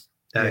 which is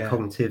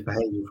cognitive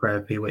behavioral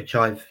therapy, which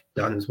I've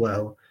done as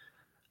well,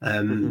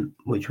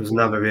 which was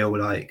another real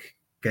like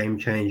game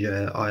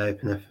changer, eye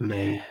opener for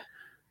me.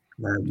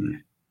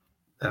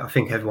 I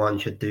think everyone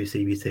should do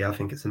CBT. I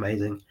think it's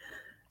amazing.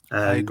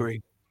 I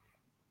agree.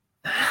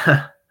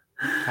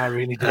 I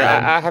really do.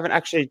 Yeah, I haven't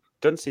actually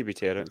done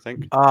CBT. I don't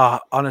think.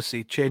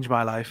 Honestly, changed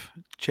my life.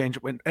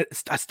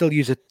 I still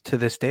use it to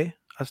this day.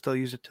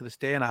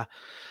 And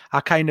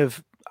I kind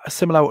of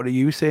similar to what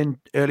you were saying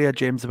earlier,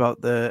 James,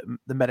 about the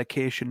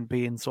medication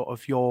being sort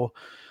of your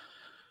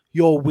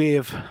way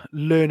of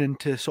learning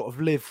to sort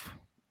of live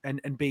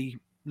and be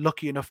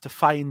lucky enough to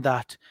find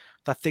that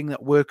thing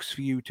that works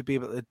for you to be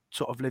able to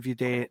sort of live your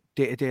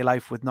day-to-day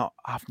life with not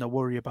having to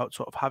worry about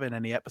sort of having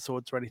any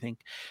episodes or anything.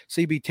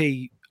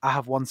 CBT I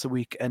have once a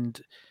week,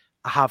 and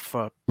I have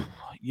for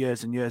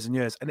years and years and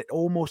years, and it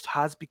almost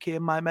has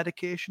become my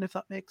medication, if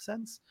that makes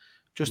sense.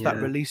 Just that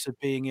Yeah. release of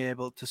being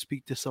able to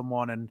speak to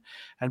someone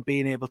and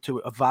being able to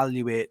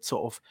evaluate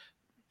sort of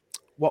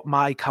what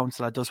my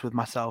counselor does with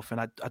myself,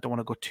 and I don't want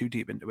to go too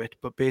deep into it,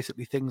 but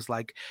basically things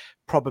like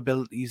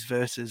probabilities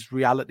versus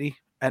reality,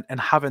 and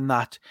having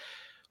that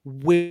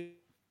way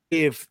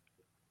of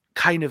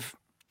kind of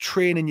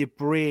training your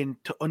brain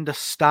to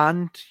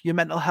understand your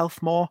mental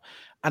health more.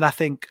 And I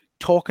think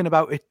talking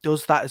about it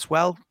does that as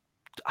well.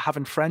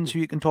 Having friends who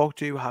you can talk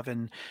to,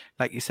 having,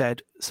 like you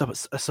said,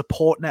 a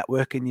support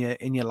network in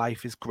your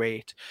life is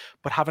great,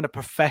 but having a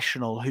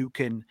professional who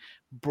can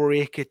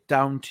break it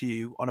down to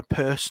you on a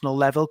personal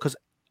level, because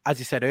as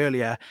you said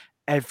earlier,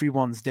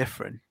 everyone's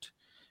different,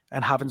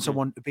 and having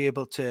someone to be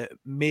able to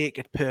make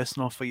it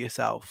personal for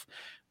yourself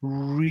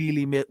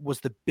really was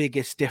the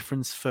biggest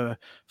difference for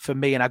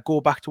me. And I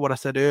go back to what I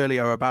said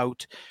earlier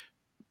about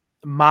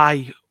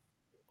my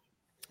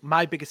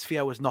biggest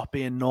fear was not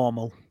being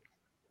normal,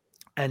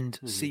 and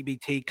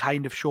CBT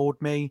kind of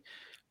showed me,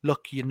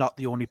 look, you're not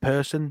the only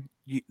person.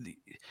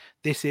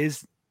 This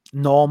is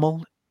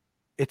normal.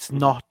 It's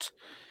not.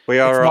 We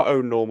are It's our not.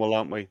 own normal,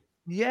 aren't we?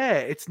 Yeah,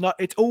 it's not.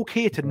 It's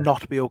okay to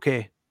not be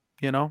okay.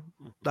 You know,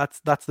 that's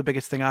the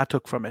biggest thing I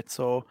took from it.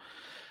 So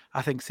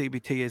I think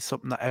CBT is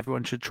something that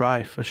everyone should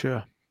try for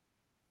sure.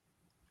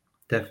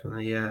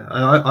 Definitely, yeah.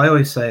 I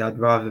always say I'd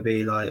rather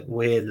be like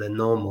weird than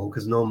normal,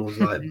 because normal's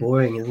like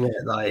boring, isn't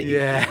it? Like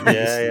Yeah.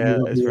 Yeah,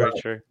 you it's be very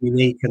like true.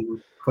 unique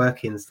and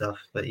quirky and stuff.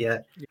 But yeah,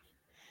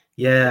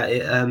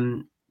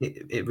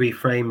 it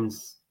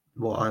reframes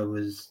what I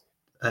was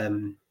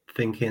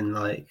thinking.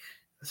 Like,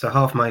 so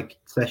half my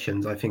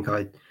sessions, I think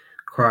I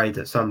cried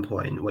at some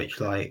point, which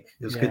like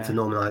it was good to Yeah.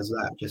 normalize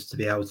that, just to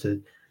be able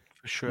to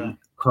For sure.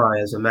 cry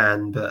as a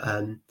man. But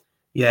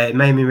yeah, it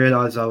made me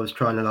realize I was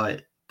trying to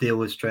like deal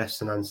with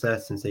stress and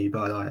uncertainty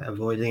by like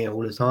avoiding it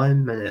all the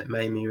time, and it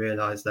made me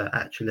realize that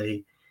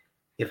actually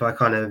if I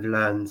kind of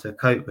learn to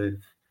cope with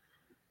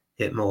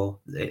it more,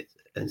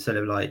 instead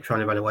of like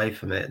trying to run away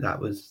from it, that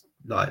was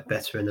like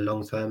better in the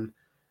long term.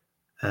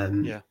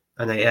 Yeah.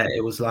 And yeah,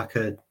 it was like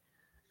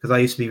because I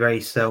used to be very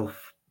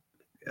self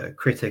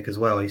critic as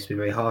well. I used to be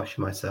very harsh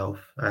on myself,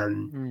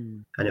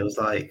 and it was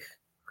like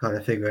kind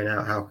of figuring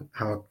out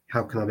how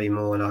can I be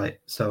more like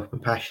self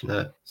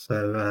compassionate.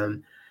 So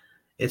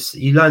it's,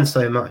 you learn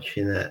so much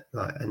in it,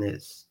 like, and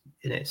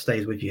it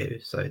stays with you.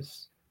 So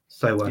it's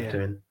so worth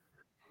doing.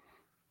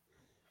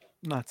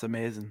 That's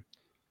amazing.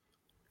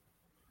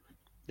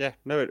 Yeah,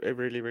 no, it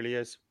really, really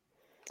is.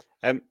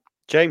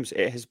 James,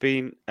 it has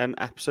been an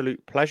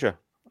absolute pleasure.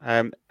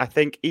 I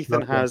think Ethan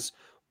Lovely. has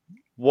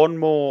one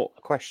more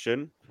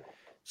question.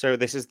 So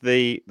this is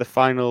the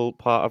final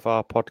part of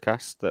our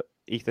podcast that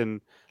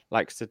Ethan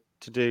likes to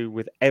do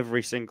with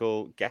every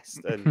single guest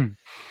and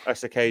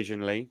us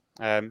occasionally.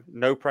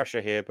 No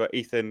pressure here, but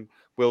Ethan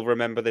will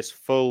remember this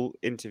full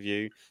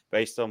interview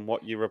based on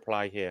what you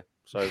reply here.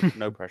 So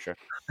no pressure.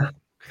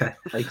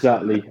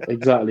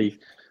 Exactly.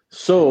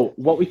 So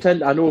what we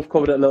tend, I know we've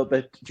covered it a little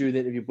bit during the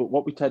interview, but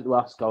what we tend to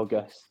ask our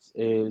guests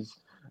is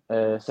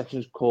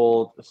sections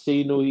called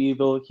 "See No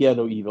Evil, Hear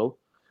No Evil."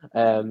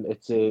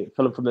 It's a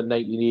film from the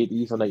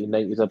 1980s or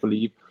 1990s, I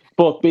believe.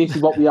 But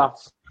basically, what we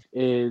ask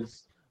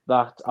is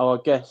that our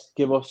guests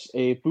give us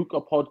a book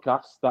or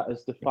podcast that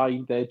has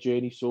defined their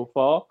journey so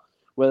far.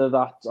 Whether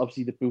that's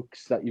obviously the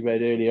books that you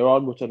read earlier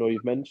on, which I know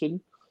you've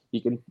mentioned,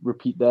 you can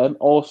repeat them,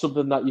 or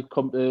something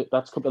that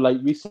that's come to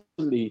light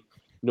recently.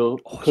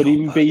 Could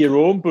even be your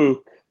own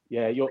book.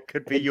 Yeah,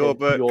 Could be your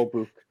book. Your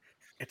book.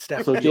 It's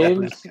definitely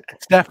James.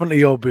 It's definitely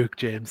your book,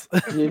 James.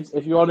 James,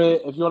 if you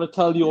wanna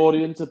tell the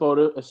audience about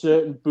a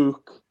certain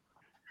book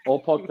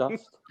or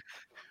podcast,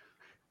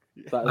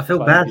 I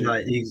feel bad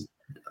like these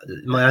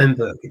my own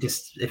book.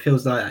 It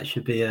feels like that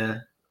should be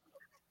a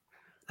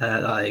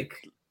like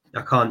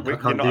I can't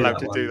You're not do allowed that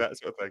to one. do that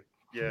sort of thing.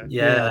 Yeah.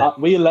 Yeah.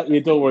 We'll let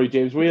you. Don't worry,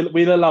 James.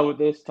 We'll allow it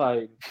this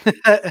time.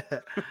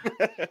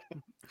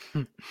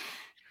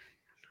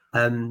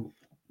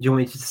 Do you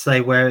want me to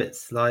say where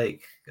it's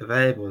like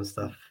available and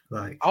stuff?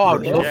 Like, I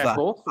would love Yeah. that.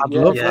 Go for, I'd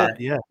love yeah. that.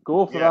 Yeah.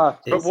 Go for Yeah.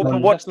 that.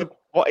 But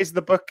what is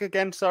the book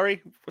again?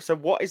 Sorry. So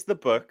what is the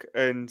book,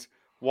 and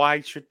why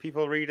should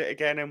people read it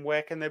again, and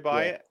where can they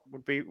buy it?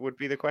 Would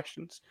be the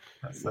questions.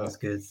 That sounds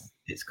good.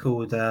 It's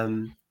called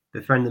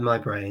Befriending My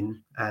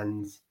Brain,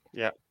 and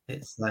Yeah.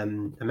 it's a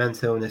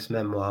mental illness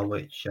memoir,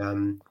 which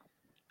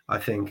I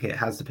think it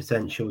has the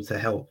potential to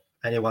help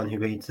anyone who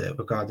reads it,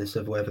 regardless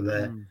of whether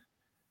they're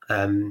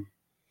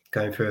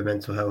going through a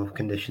mental health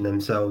condition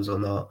themselves or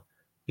not,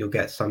 you'll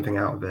get something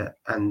out of it.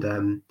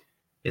 And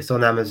it's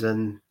on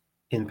Amazon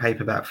in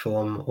paperback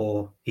form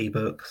or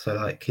ebook, so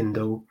like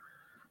Kindle.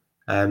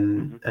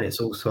 And it's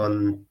also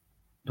on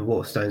the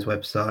Waterstones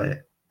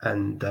website.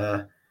 And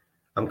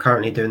I'm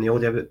currently doing the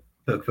audiobook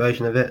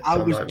version of it. I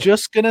So was I'm like,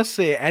 just gonna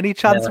say, any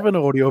chance of an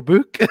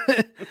audiobook?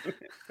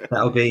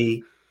 that'll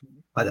be,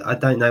 I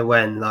don't know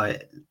when,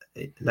 like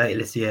later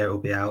this year it will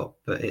be out,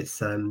 but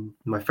it's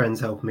my friends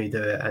helping me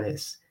do it, and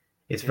it's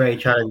very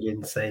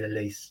challenging to say the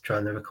least,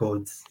 trying to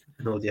record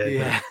an audiobook.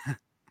 Yeah.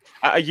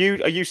 Are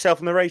you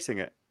self-narrating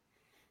it?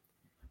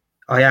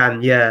 I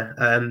am, yeah.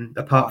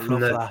 Apart I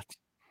from love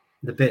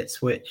the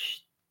bits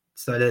which,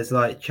 so there's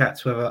like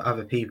chats with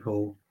other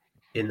people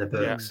in the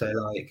book. Yeah. So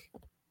like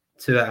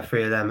 2 out of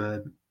 3 of them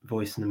are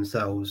voicing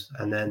themselves,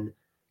 and then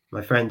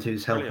my friend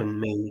who's helping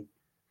me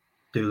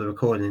do the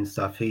recording and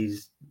stuff,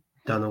 he's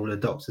done all the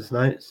doctor's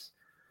notes.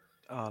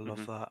 Oh, I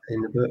love that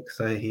in the book.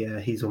 So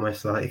yeah, he's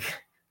almost like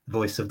the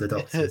voice of the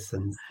doctors,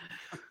 and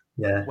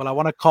yeah. Well, I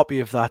want a copy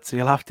of that, so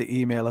you'll have to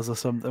email us or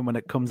something when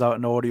it comes out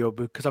in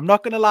audiobook. Because I'm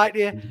not going to lie to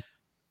you,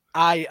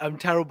 I am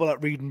terrible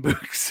at reading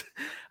books.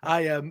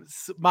 I am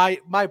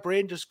my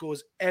brain just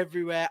goes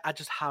everywhere. I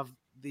just have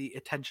the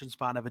attention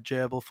span of a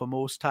gerbil for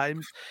most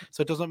times.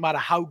 So it doesn't matter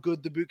how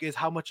good the book is,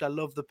 how much I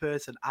love the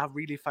person. I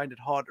really find it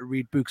hard to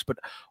read books, but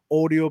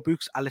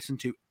audiobooks I listen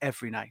to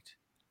every night.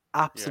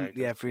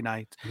 Absolutely every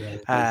night.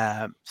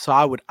 Yeah, so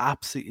I would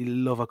absolutely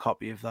love a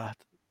copy of that.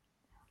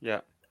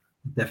 Yeah.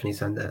 Definitely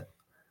send it.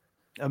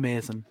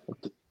 Amazing.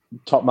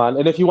 Top man.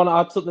 And if you want to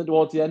add something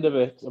towards the end of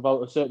it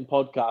about a certain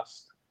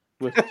podcast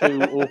with two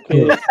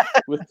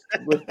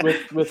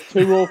with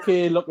two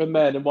okay looking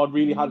men and one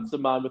really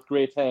handsome man with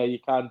great hair, you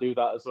can do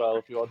that as well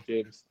if you want,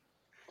 James.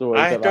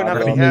 I don't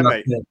have any hair,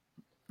 mate.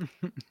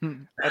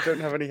 I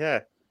don't have any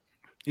hair.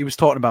 He was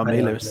talking about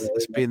me, Lewis.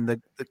 It's been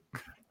the...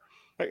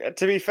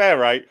 To be fair,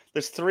 right?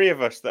 There's 3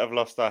 of us that have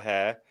lost our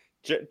hair.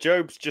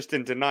 Job's just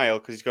in denial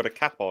because he's got a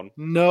cap on.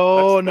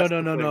 No.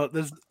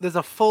 There's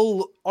a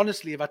full.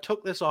 Honestly, if I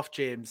took this off,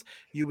 James,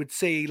 you would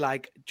see,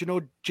 like, do you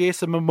know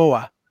Jason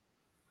Momoa?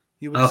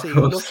 You would see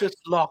luscious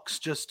locks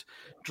just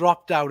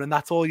drop down, and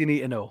that's all you need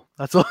to know.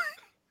 That's all.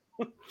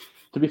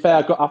 To be fair,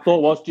 I thought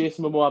it was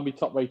Jason Momoa on my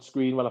top right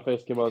screen when I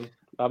first came on.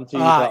 I haven't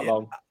seen it that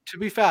long. To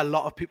be fair, a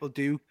lot of people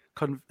do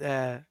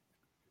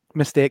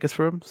mistake us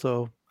for him,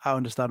 so I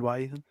understand why,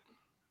 Ethan.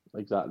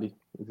 Exactly.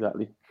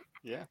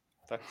 Yeah,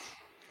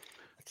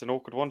 that's an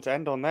awkward one to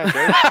end on there,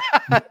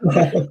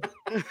 Joe.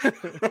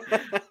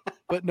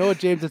 But no,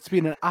 James, it's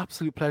been an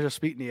absolute pleasure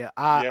speaking to you.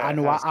 I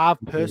know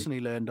I've personally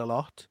learned a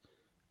lot,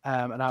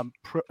 and I'm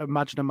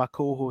imagining my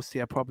co-hosts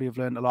here probably have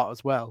learned a lot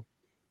as well.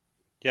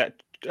 Yeah,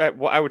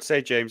 what I would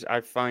say, James,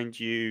 I find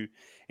you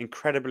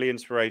incredibly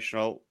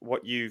inspirational.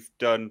 What you've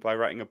done by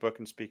writing a book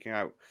and speaking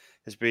out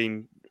has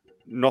been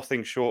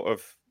nothing short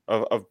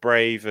of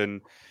brave.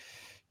 And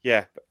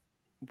yeah,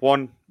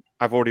 one,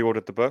 I've already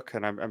ordered the book,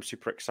 and I'm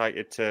super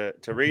excited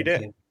to read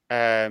it.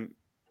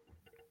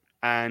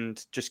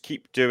 And just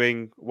keep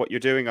doing what you're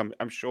doing.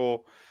 I'm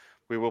sure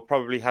we will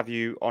probably have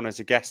you on as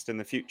a guest in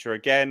the future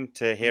again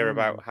to hear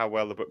about how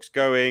well the book's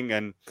going.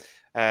 And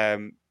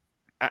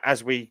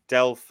as we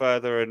delve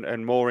further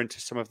and more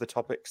into some of the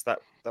topics that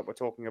we're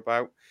talking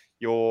about,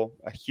 you're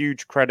a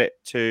huge credit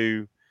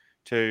to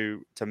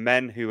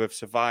men who have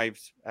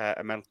survived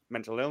a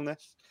mental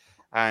illness.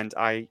 And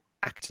I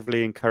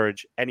actively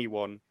encourage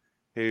anyone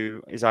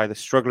who is either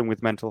struggling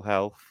with mental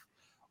health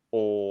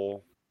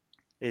or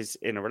is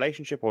in a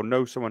relationship or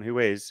knows someone who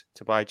is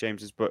to buy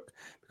James's book,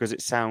 because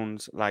it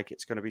sounds like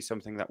it's going to be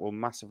something that will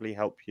massively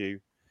help you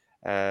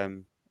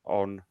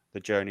on the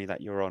journey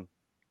that you're on.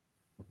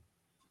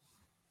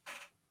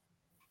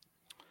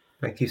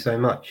 Thank you so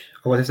much.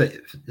 I want to say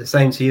the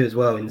same to you as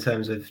well in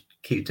terms of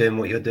keep doing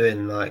what you're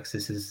doing. Like,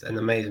 this is an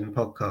amazing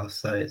podcast,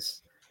 so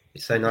it's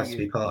so nice to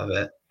be part of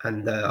it,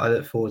 and I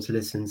look forward to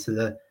listening to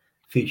the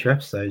future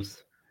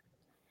episodes.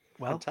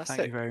 Well, fantastic.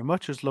 Thank you very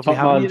much. It was lovely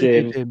Top having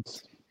man, you,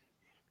 James.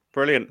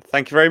 Brilliant.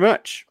 Thank you very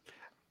much.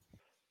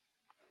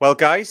 Well,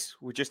 guys,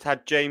 we just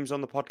had James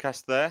on the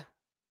podcast there.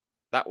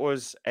 That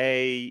was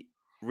a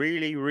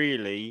really,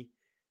 really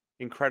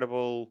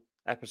incredible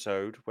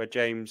episode where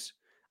James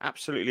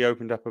absolutely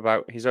opened up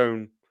about his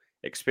own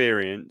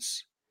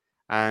experience,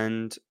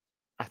 and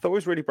I thought it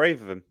was really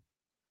brave of him.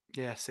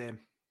 Yeah, same.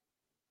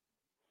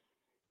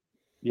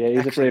 Yeah,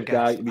 he's Excellent a brave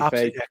guy, guest. to be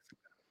Absolutely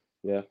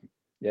fair.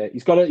 Yeah.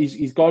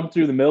 He's gone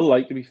through the mill.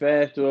 Like, to be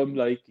fair to him,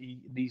 like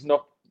he's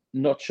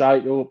not shy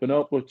to open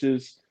up, which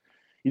is,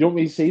 you don't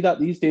really see that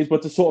these days.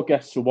 But the sort of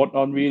guests we want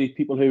on, really,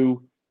 people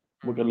who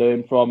we can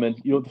learn from, and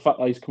the fact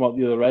that he's come out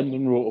the other end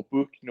and wrote a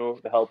book,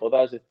 to help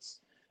others. It's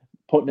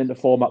putting into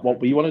format what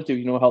we want to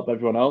do, help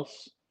everyone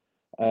else.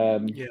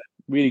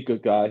 Really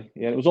good guy.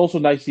 Yeah, it was also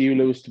nice of you,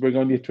 Lewis, to bring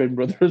on your twin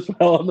brother as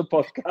well on the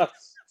podcast.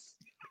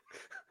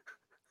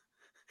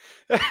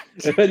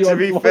 If anyone's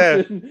be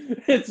watching,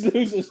 it's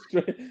Lewis's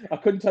twin. I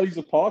couldn't tell he's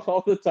apart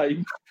half the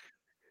time.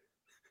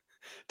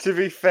 To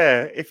be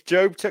fair, if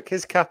Job took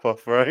his cap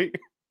off, right,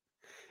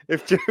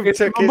 If Job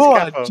Jason took his cap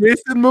Momoa, off,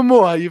 Jason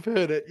Momoa, you've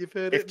heard it.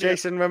 if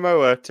Jason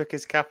Momoa took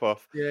his cap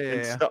off yeah,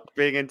 and yeah. stopped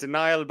being in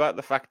denial about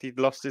the fact he'd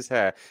lost his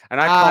hair,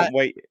 and I Uh, can't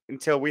wait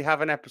until we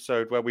have an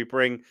episode where we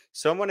bring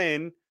someone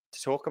in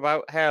to talk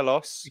about hair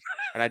loss,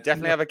 and I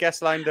definitely have a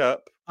guest lined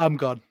up. I'm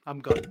gone. I'm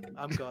gone.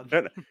 I'm gone.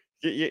 No, no,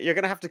 you're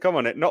going to have to come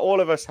on it. Not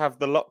all of us have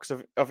the locks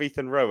of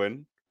Ethan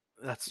Rowan.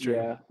 That's true.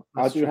 Yeah,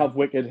 That's I do true. have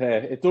wicked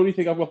hair. It's the only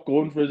thing I've got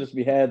going for is just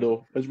my hair,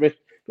 though. As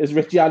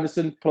Richie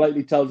Anderson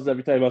politely tells us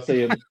every time I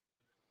see him.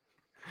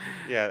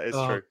 Yeah, it's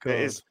Oh, true. God.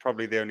 It is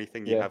probably the only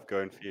thing you Yeah. have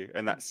going for you,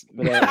 and that's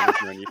But, someone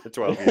who's known you for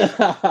 12 years.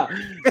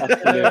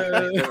 That's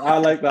brilliant. I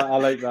like that. I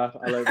like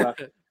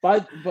that.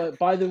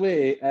 By the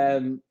way,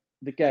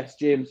 the guest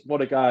James,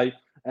 what a guy.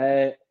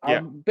 I'm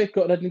a bit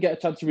gutted I didn't get a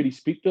chance to really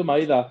speak to him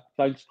either.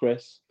 Thanks,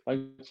 Chris.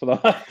 Thanks for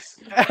that.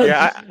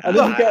 Yeah, I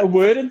didn't get a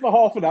word in for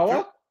half an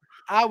hour.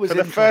 I was For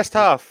the first interested.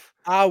 half.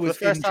 I for the was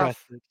first half,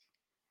 interested.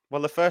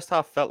 Well, the first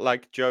half felt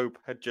like Job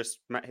had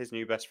just met his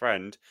new best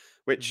friend,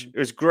 which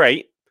was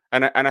great,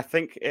 and I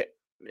think it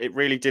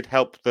really did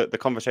help the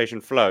conversation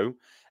flow,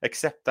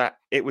 except that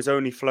it was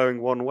only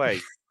flowing one way.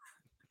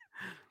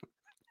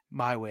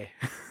 My way.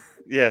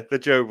 Yeah, the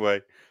Job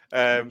way.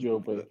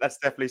 Job way. That's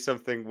definitely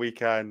something we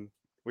can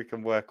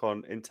work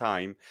on in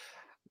time.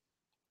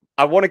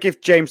 I want to give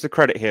James the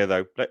credit here,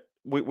 though.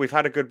 We've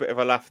had a good bit of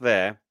a laugh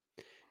there.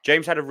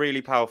 James had a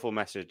really powerful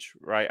message,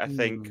 right? I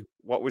think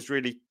what was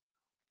really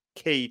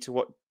key to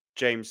what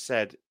James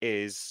said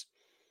is,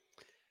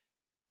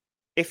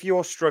 if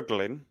you're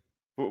struggling,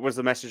 was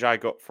the message I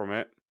got from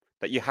it,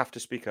 that you have to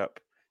speak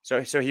up.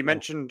 So he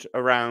mentioned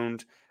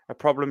around a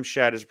problem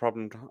shared is a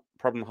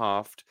problem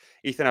halved.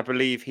 Ethan, I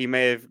believe he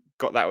may have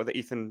got that with the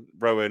Ethan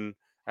Rowan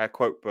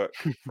quote book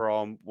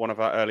from one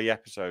of our early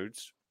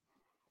episodes.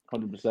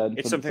 100%.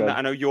 It's something that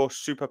I know you're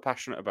super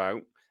passionate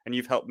about, and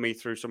you've helped me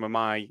through some of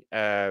my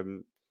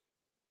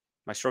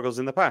my struggles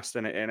in the past,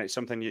 and it's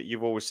something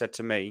you've always said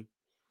to me.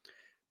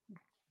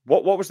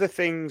 What was the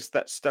things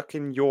that stuck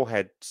in your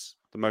heads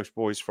the most,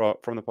 boys, from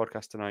the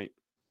podcast tonight?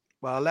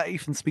 Well, I'll let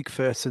Ethan speak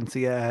first, since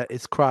he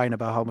is crying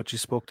about how much he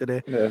spoke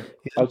today. Yeah.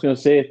 I was going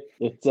to say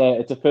it's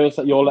a first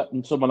that you're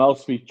letting someone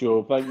else speak,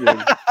 Joe. Thank you.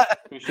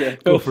 Appreciate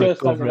it.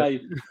 First time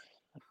tonight.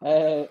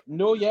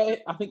 No, yeah,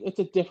 I think it's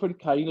a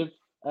different kind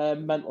of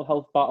mental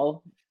health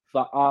battle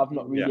that I've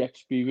not really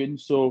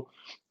experienced. So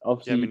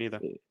obviously, me neither.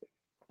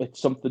 It's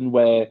something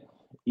where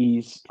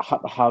he's had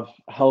to have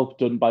help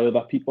done by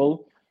other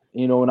people,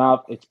 you know, and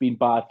it's been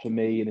bad for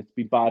me and it's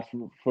been bad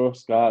for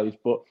us guys.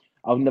 But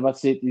I'll never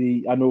say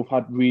I know I've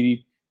had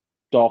really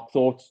dark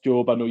thoughts,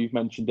 Job. I know you've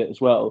mentioned it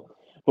as well,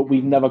 but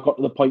we've never got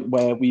to the point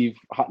where we've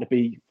had to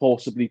be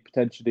forcibly,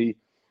 potentially,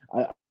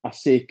 I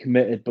say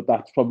committed, but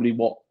that's probably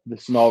what the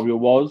scenario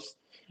was.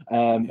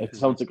 It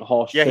sounds like a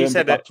harsh term, he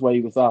said but that's where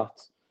he was at.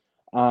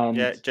 And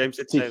James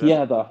did to say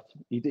hear that,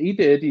 he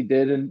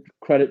did, and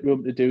credit to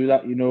him to do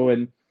that, you know.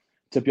 And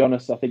to be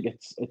honest, I think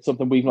it's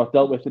something we've not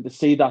dealt with. And to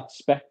see that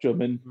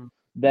spectrum and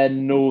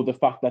then know the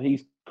fact that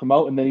he's come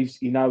out and then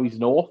he's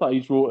an author,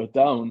 he's wrote it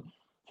down.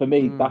 For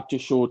me, that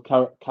just showed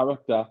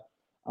character,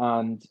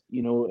 and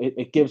you know,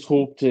 it gives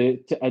hope to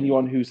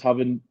anyone who's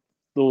having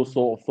those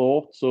sort of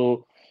thoughts.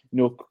 So,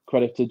 you know,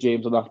 credit to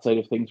James on that side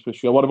of things for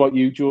sure. What about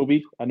you,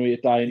 Joby? I know you're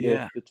dying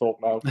to talk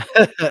now.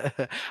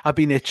 I've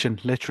been itching,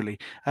 literally.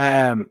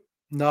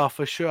 No,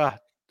 for sure.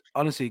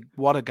 Honestly,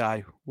 what a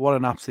guy! What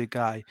an absolute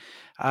guy!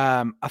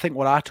 I think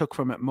what I took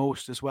from it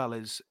most as well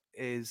is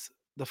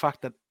the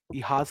fact that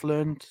he has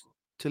learned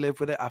to live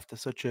with it after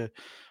such a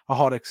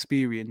hard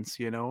experience.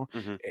 You know,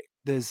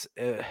 there's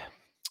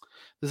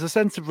a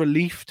sense of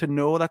relief to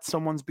know that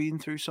someone's been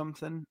through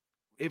something.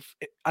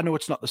 I know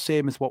it's not the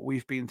same as what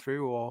we've been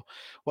through, or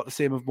what the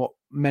same of what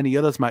many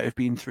others might have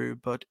been through,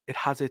 but it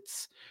has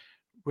its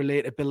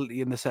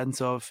relatability in the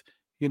sense of,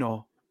 you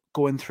know,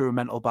 going through a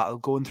mental battle,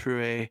 going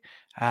through a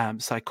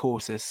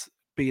psychosis,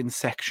 being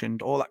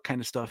sectioned, all that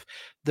kind of stuff.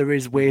 There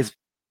is ways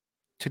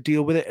to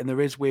deal with it, and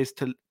there is ways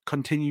to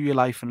continue your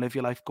life and live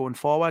your life going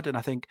forward. And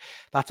I think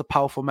that's a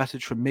powerful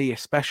message from me,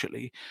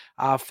 especially.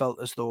 I've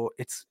felt as though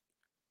it's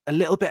a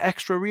little bit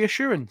extra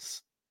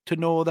reassurance to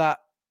know that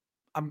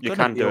I'm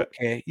gonna be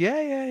okay.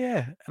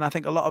 Yeah. And I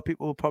think a lot of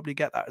people will probably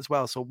get that as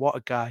well. So what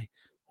a guy.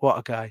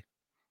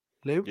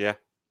 Lou? Yeah.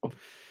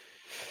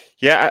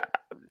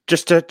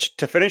 Just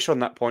to finish on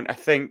that point, I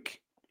think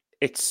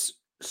it's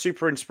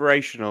super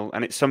inspirational,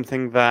 and it's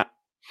something that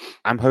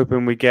I'm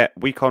hoping we get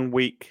week on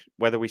week,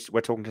 whether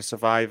we're talking to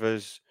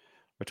survivors,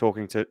 we're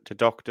talking to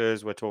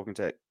doctors, we're talking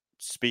to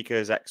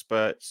speakers,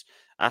 experts,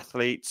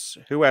 athletes,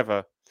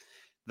 whoever,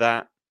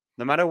 that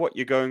no matter what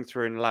you're going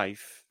through in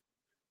life,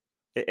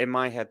 in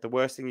my head, the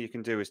worst thing you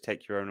can do is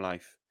take your own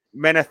life.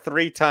 Men are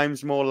 3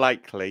 times more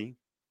likely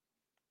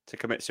to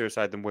commit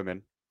suicide than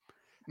women.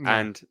 Yeah.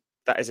 And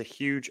that is a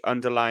huge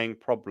underlying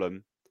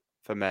problem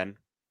for men.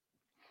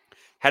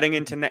 Heading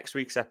into next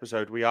week's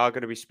episode, we are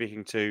going to be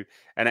speaking to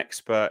an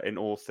expert in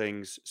all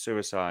things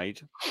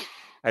suicide.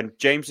 And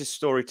James's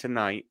story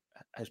tonight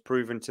has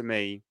proven to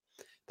me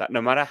that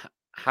no matter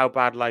how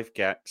bad life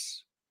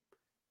gets,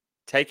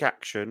 take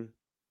action,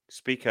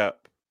 speak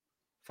up,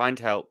 find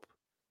help.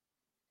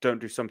 Don't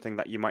do something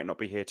that you might not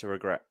be here to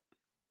regret.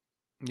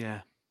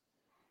 Yeah.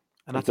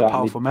 And that's Exactly. a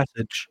powerful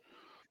message.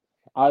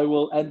 I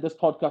will end this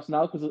podcast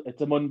now because it's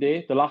a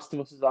Monday. The Last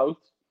of Us is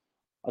out.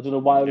 I don't know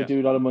why we do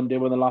it on a Monday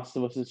when The Last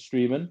of Us is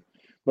streaming.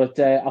 But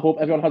I hope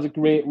everyone has a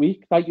great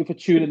week. Thank you for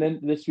tuning in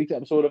to this week's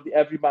episode of the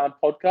Everyman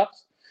podcast.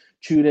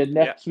 Tune in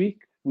next week.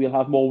 We'll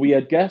have more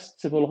weird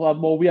guests and we'll have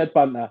more weird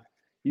banter.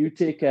 You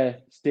take care.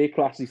 Stay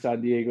classy,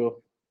 San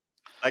Diego.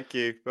 Thank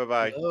you.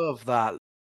 Bye-bye. Love that.